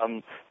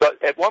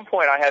 But at one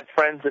point I had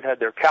friends that had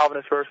their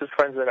Calvinist verses,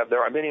 friends that have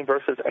their Arminian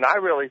verses, and I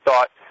really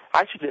thought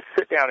I should just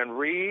sit down and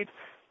read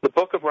the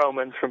book of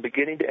Romans from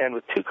beginning to end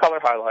with two color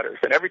highlighters.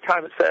 And every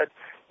time it said,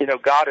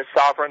 God is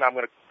sovereign, I'm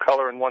going to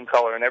color in one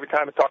color. And every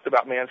time it talked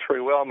about man's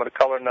free will, I'm going to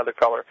color another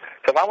color.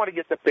 Because I want to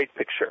get the big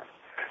picture.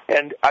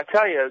 And I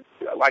tell you,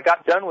 I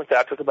got done with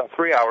that. It took about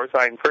 3 hours.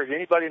 I encourage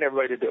anybody and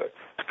everybody to do it.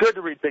 It's good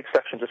to read big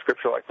sections of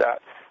Scripture like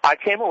that. I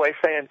came away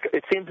saying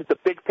it seems that the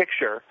big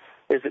picture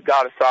is that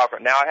God is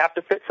sovereign. Now, I have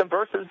to fit some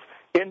verses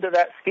into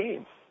that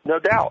scheme, no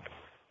doubt.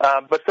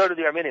 But so do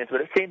the Arminians.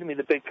 But it seemed to me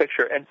the big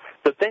picture. And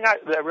the thing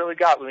that really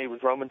got with me was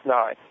Romans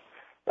 9.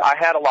 I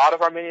had a lot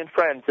of Arminian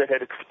friends that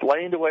had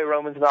explained away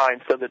Romans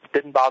 9 so that it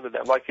didn't bother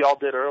them, like y'all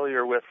did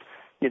earlier with,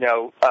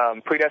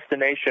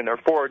 predestination or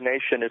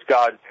foreordination is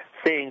God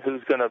seeing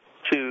who's going to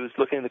choose,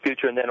 looking in the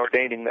future, and then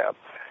ordaining them.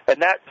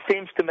 And that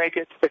seems to make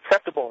it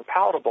acceptable and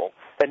palatable.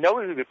 And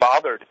nobody would be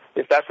bothered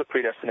if that's what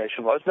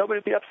predestination was. Nobody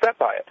would be upset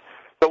by it.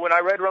 But when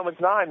I read Romans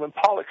 9, when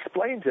Paul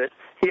explains it,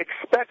 he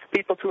expects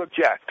people to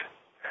object.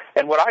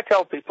 And what I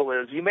tell people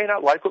is, you may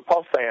not like what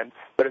Paul's saying,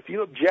 but if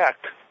you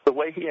object the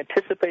way he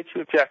anticipates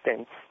you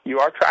objecting, you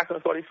are tracking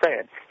with what he's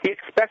saying. He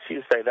expects you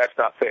to say, that's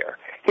not fair.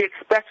 He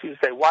expects you to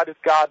say, why does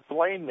God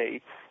blame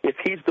me if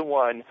he's the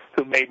one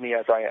who made me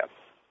as I am?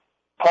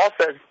 Paul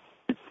says,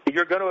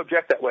 you're going to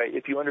object that way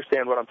if you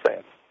understand what I'm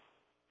saying.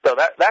 So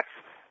that's,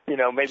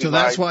 maybe. So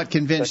that's what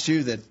convinced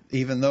you that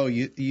even though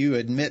you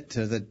admit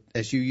to the,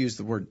 as you use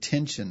the word,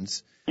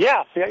 tensions.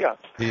 Yeah.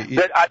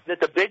 That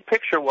the big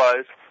picture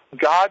was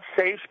God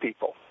saves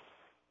people.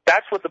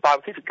 That's what the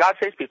Bible teaches. God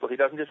saves people. He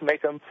doesn't just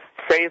make them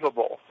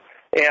savable.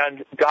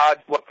 And God,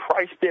 what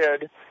Christ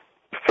did,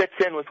 fits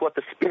in with what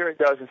the Spirit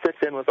does and fits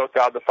in with what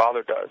God the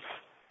Father does.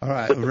 All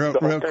right, so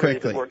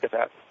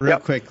real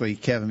quickly,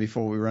 Kevin,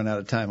 before we run out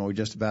of time, or we're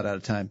just about out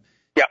of time.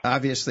 Yeah.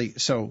 Obviously,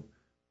 so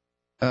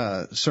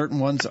certain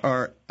ones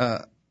are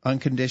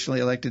unconditionally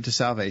elected to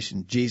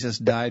salvation. Jesus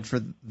died for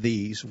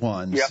these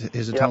ones.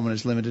 His atonement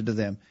is limited to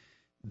them.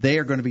 they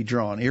are going to be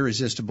drawn.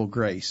 Irresistible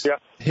grace. Yeah.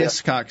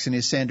 Hiscox in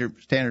his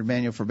standard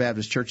manual for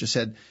Baptist churches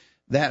said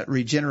that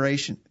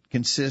regeneration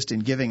consists in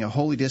giving a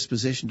holy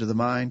disposition to the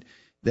mind,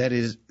 that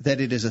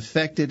it is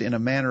affected in a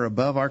manner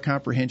above our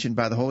comprehension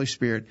by the Holy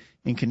Spirit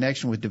in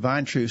connection with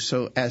divine truth,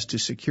 so as to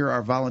secure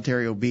our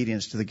voluntary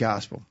obedience to the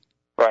gospel.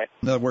 Right.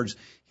 In other words,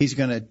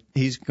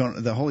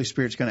 the Holy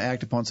Spirit's going to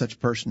act upon such a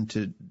person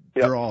to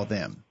draw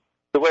them.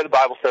 The way the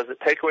Bible says it,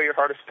 take away your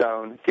heart of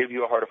stone, give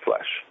you a heart of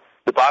flesh.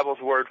 The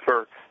Bible's word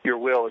for your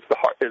will is the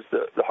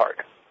heart.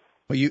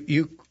 Well,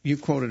 you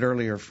quoted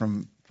earlier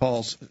from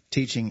Paul's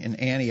teaching in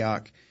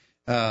Antioch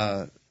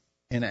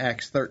in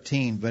Acts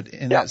 13, but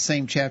in that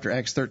same chapter,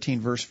 Acts 13,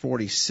 verse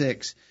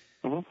 46,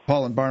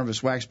 Paul and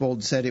Barnabas waxed bold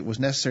and said, "It was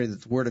necessary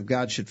that the word of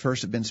God should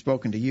first have been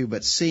spoken to you,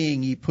 but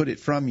seeing ye put it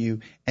from you,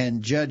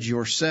 and judge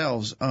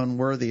yourselves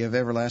unworthy of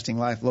everlasting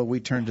life, lo,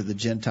 we turn to the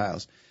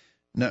Gentiles."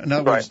 In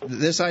other words,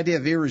 this idea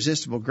of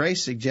irresistible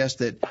grace suggests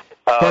that,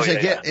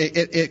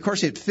 of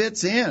course, it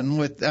fits in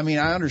with. I mean,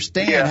 I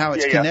understand how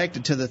it's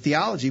connected to the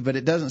theology, but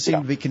it doesn't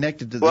seem to be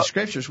connected to the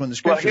Scriptures when the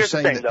Scriptures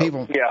say that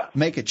people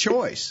make a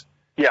choice.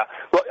 Yeah,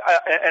 well,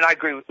 and I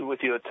agree with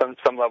you at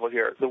some level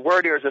here. The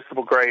word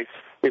irresistible grace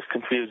is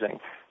confusing.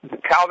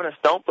 Calvinists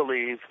don't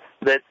believe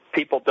that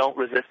people don't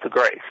resist the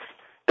grace,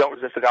 don't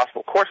resist the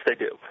gospel. Of course they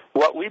do.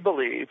 What we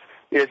believe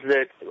is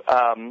that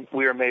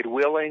we are made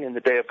willing in the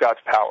day of God's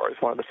power, as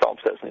one of the Psalms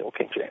says in the Old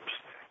King James.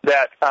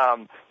 That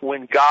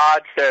when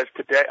God says,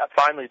 today,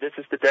 finally, this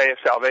is the day of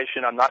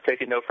salvation, I'm not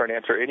taking no for an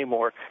answer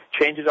anymore,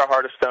 changes our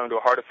heart of stone to a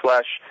heart of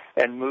flesh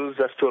and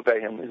moves us to obey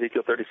him,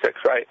 Ezekiel 36,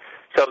 right?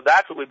 So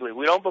that's what we believe.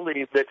 We don't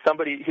believe that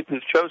somebody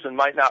who's chosen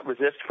might not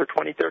resist for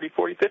 20, 30,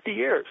 40, 50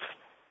 years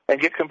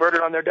and get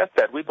converted on their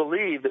deathbed. We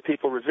believe that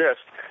people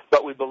resist,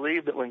 but we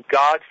believe that when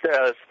God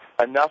says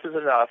enough is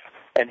enough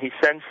and he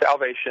sends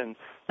salvation,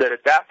 that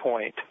at that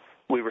point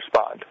we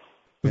respond.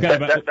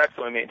 That's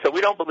what I mean. So we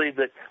don't believe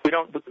that, we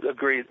don't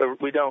agree,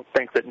 we don't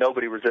think that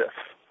nobody resists.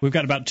 We've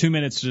got about 2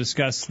 minutes to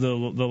discuss the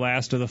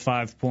last of the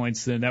 5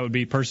 points, and that would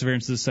be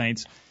perseverance of the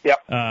saints. Yep.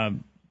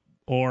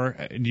 Or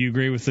do you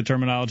agree with the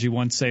terminology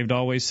once saved,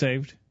 always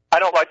saved? I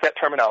don't like that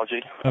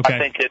terminology. Okay. I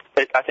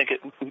think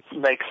it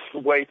makes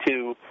way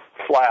too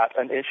flat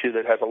an issue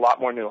that has a lot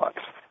more nuance.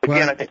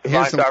 Again, I think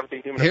divine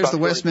sovereignty, human here's the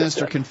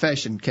Westminster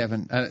Confession,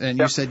 Kevin, and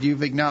you said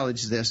you've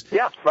acknowledged this.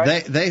 Yeah,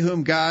 right. They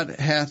whom God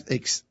hath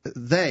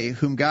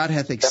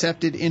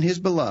accepted in His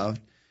beloved,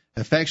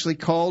 effectually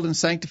called and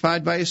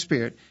sanctified by His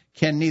Spirit,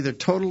 can neither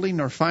totally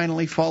nor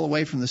finally fall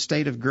away from the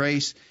state of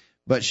grace,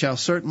 but shall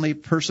certainly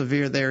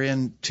persevere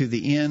therein to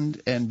the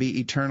end and be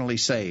eternally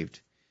saved.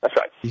 That's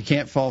right. You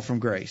can't fall from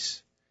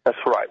grace. That's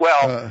right.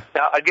 Well,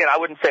 now, again, I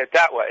wouldn't say it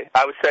that way.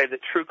 I would say that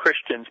true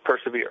Christians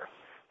persevere.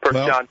 1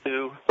 John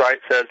 2, right,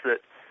 says that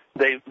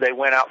they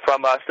went out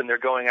from us, and their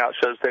going out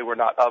shows they were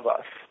not of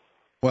us.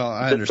 Well,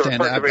 I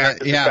understand that.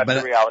 But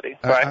the reality,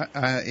 right?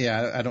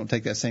 I don't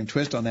take that same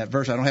twist on that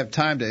verse. I don't have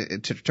time to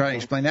try to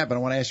explain that, but I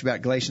want to ask you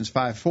about Galatians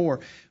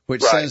 5:4,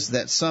 which says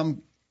that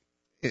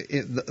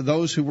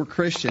those who were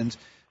Christians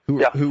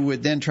who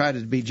would then try to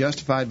be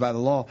justified by the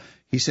law,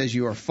 he says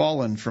you are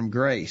fallen from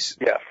grace.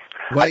 Yes.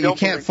 Well, you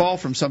can't fall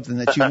from something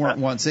that you weren't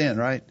once in,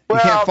 right? Well,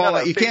 you can't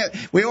fall. You can't.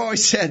 We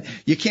always said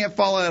you can't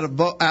fall out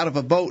of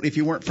a boat if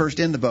you weren't first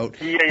in the boat.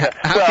 Yeah.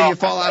 How can you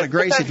fall out of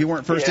grace if you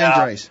weren't first in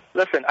grace?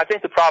 Listen, I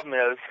think the problem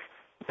is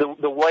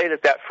the way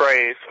that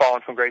phrase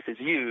 "fallen from grace" is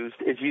used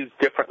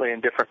differently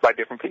by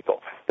different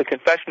people. The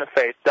confession of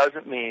faith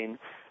doesn't mean,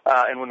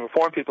 and when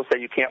Reformed people say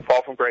you can't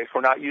fall from grace,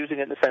 we're not using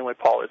it in the same way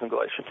Paul is in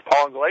Galatians.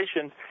 Paul in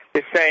Galatians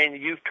is saying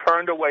you've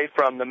turned away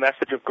from the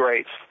message of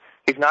grace.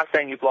 He's not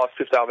saying you've lost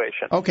your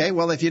salvation. Okay,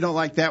 well, if you don't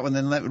like that one,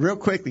 then real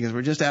quickly, because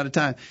we're just out of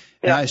time,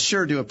 and I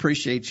sure do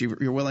appreciate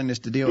your willingness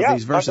to deal with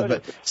these verses,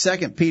 but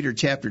 2 Peter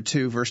chapter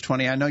 2, verse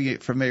 20, I know you're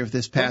familiar with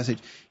this passage.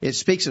 It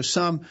speaks of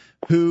some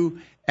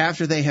who,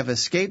 after they have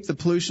escaped the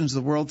pollutions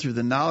of the world through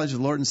the knowledge of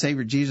the Lord and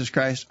Savior Jesus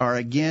Christ, are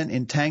again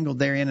entangled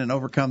therein and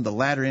overcome. The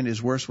latter end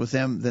is worse with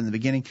them than the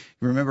beginning.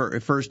 Remember, it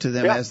refers to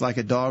them as like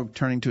a dog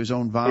turning to his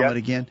own vomit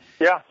again.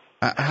 Yeah.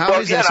 How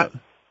is that?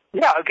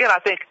 Yeah, again, I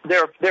think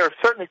there are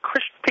certainly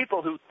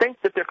people who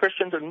think that they're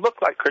Christians and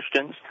look like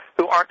Christians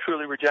who aren't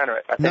truly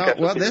regenerate. I think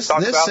this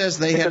says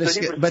they had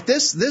escaped, but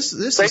this they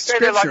is say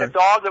Scripture. They're like a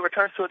dog that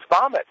returns to its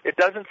vomit. It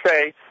doesn't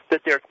say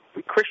that they're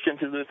Christians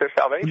who lose their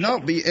salvation. No,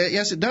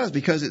 yes, it does,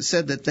 because it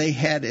said that they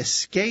had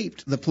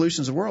escaped the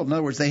pollutions of the world. In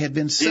other words, they had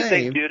been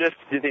saved. Do you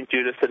think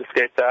Judas had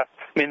escaped that?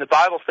 I mean, the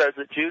Bible says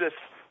that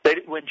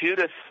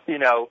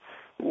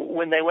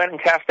when they went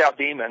and cast out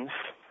demons.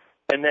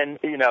 And then,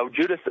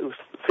 Judas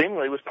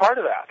seemingly was part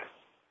of that,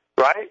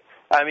 right?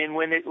 I mean,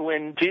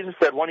 when Jesus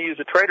said, one of you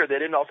is a traitor, they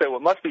didn't all say, well,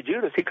 it must be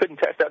Judas. He couldn't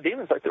cast out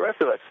demons like the rest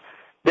of us.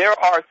 There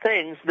are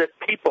things that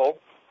people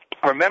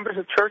or members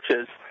of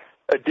churches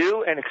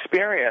do and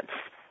experience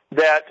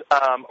that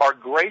are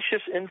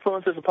gracious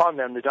influences upon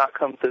them do not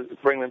come to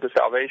bring them to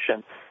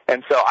salvation.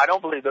 And so I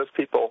don't believe those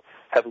people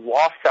have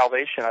lost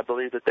salvation. I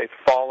believe that they've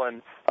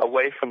fallen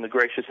away from the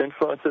gracious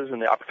influences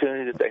and the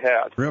opportunity that they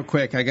had. Real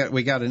quick,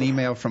 we got an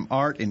email from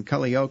Art in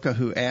Culleoka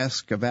who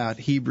asked about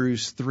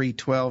Hebrews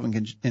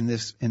 3:12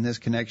 in this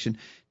connection.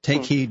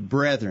 Take heed,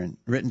 brethren,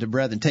 written to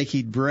brethren, take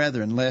heed,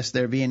 brethren, lest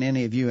there be in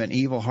any of you an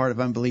evil heart of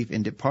unbelief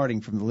in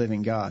departing from the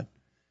living God.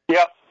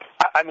 Yeah.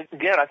 I mean,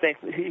 again, I think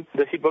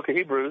the book of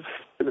Hebrews,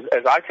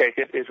 as I take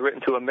it, is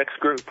written to a mixed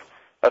group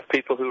of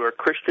people who are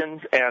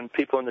Christians and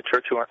people in the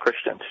church who aren't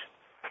Christians.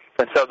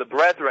 And so the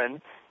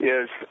brethren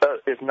is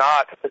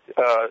not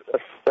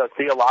a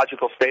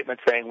theological statement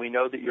saying we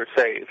know that you're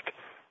saved.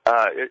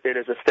 It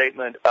is a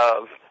statement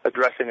of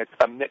addressing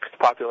a mixed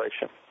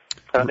population.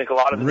 And I think a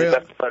lot of the New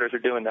Testament letters are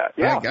doing that.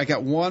 Yeah. I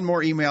got one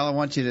more email I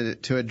want you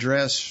to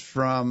address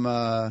from,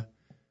 well,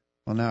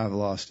 now I've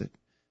lost it.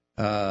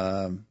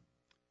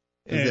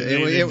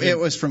 It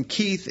was from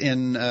Keith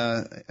in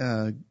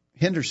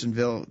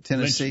Hendersonville,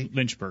 Tennessee.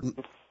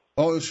 Lynchburg.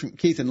 Oh, it was from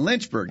Keith in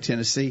Lynchburg,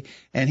 Tennessee,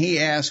 and he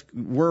asked,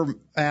 were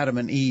Adam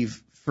and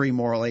Eve free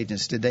moral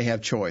agents? Did they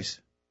have choice?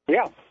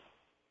 Yeah.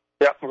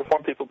 Yeah,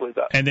 Reformed people believe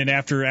that. And then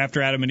after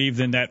Adam and Eve,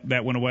 then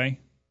that went away?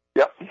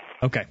 Yep.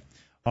 Okay.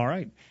 All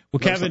right. Well,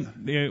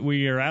 Kevin,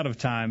 we are out of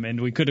time, and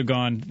we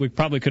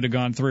probably could have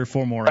gone 3 or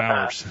 4 more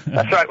hours.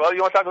 That's right. Well,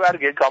 you want to talk about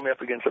it again, call me up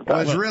again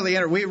sometime.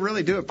 Well, we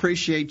really do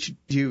appreciate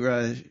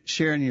you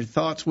sharing your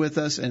thoughts with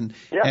us and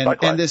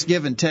this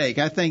give and take.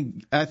 I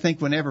think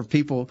whenever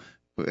people,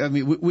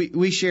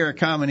 we share a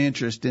common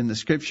interest in the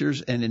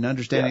Scriptures and in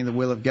understanding the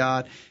will of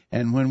God,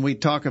 and when we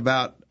talk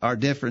about our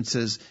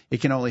differences, it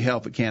can only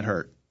help, it can't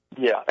hurt.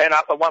 Yeah, and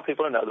I want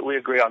people to know that we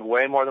agree on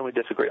way more than we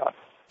disagree on.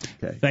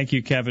 Okay. Thank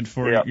you, Kevin,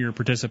 for your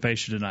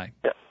participation tonight.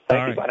 Yeah.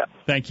 Thank you. Bye now.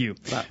 Thank you.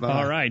 Bye.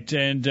 All right,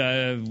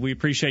 and we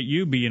appreciate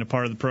you being a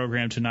part of the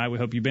program tonight. We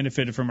hope you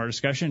benefited from our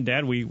discussion.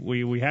 Dad,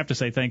 we have to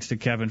say thanks to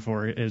Kevin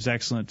for his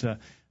excellent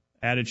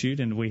attitude,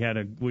 and we had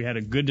a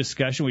good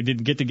discussion. We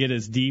didn't get to get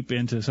as deep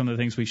into some of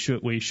the things we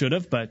should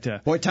have,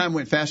 but boy, time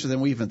went faster than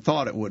we even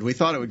thought it would. We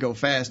thought it would go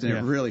fast, and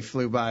it really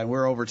flew by. And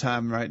we're over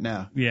time right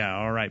now. Yeah,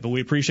 all right. But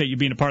we appreciate you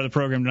being a part of the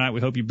program tonight.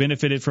 We hope you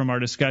benefited from our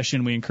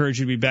discussion. We encourage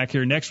you to be back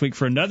here next week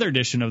for another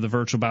edition of the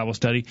Virtual Bible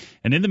Study.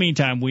 And in the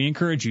meantime, we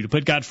encourage you to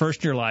put God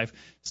first in your life,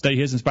 study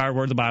His inspired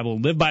Word of the Bible,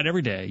 and live by it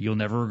every day. You'll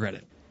never regret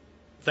it.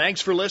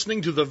 Thanks for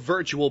listening to the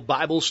Virtual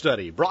Bible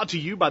Study, brought to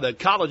you by the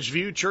College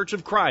View Church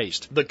of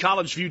Christ. The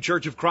College View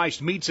Church of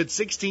Christ meets at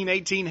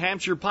 1618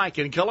 Hampshire Pike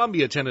in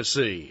Columbia,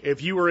 Tennessee.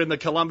 If you are in the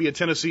Columbia,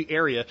 Tennessee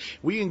area,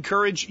 we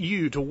encourage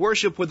you to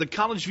worship with the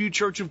College View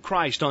Church of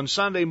Christ on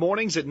Sunday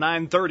mornings at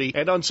 9:30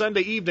 and on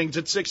Sunday evenings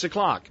at 6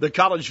 o'clock. The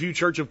College View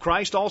Church of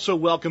Christ also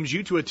welcomes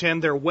you to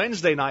attend their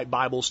Wednesday night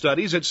Bible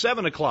studies at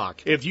 7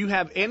 o'clock. If you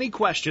have any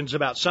questions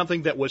about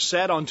something that was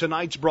said on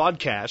tonight's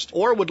broadcast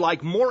or would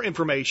like more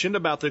information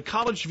about the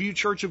College View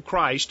Church of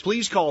Christ,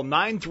 please call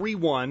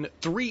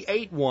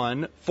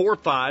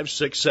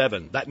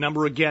 931-381-4567. That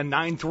number again,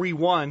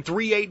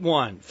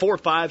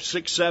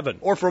 931-381-4567.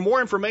 Or for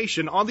more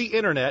information on the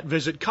internet,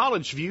 visit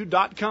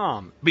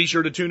collegeview.com. Be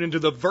sure to tune into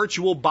the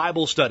Virtual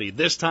Bible Study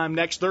this time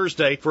next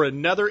Thursday for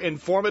another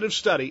informative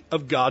study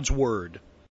of God's Word.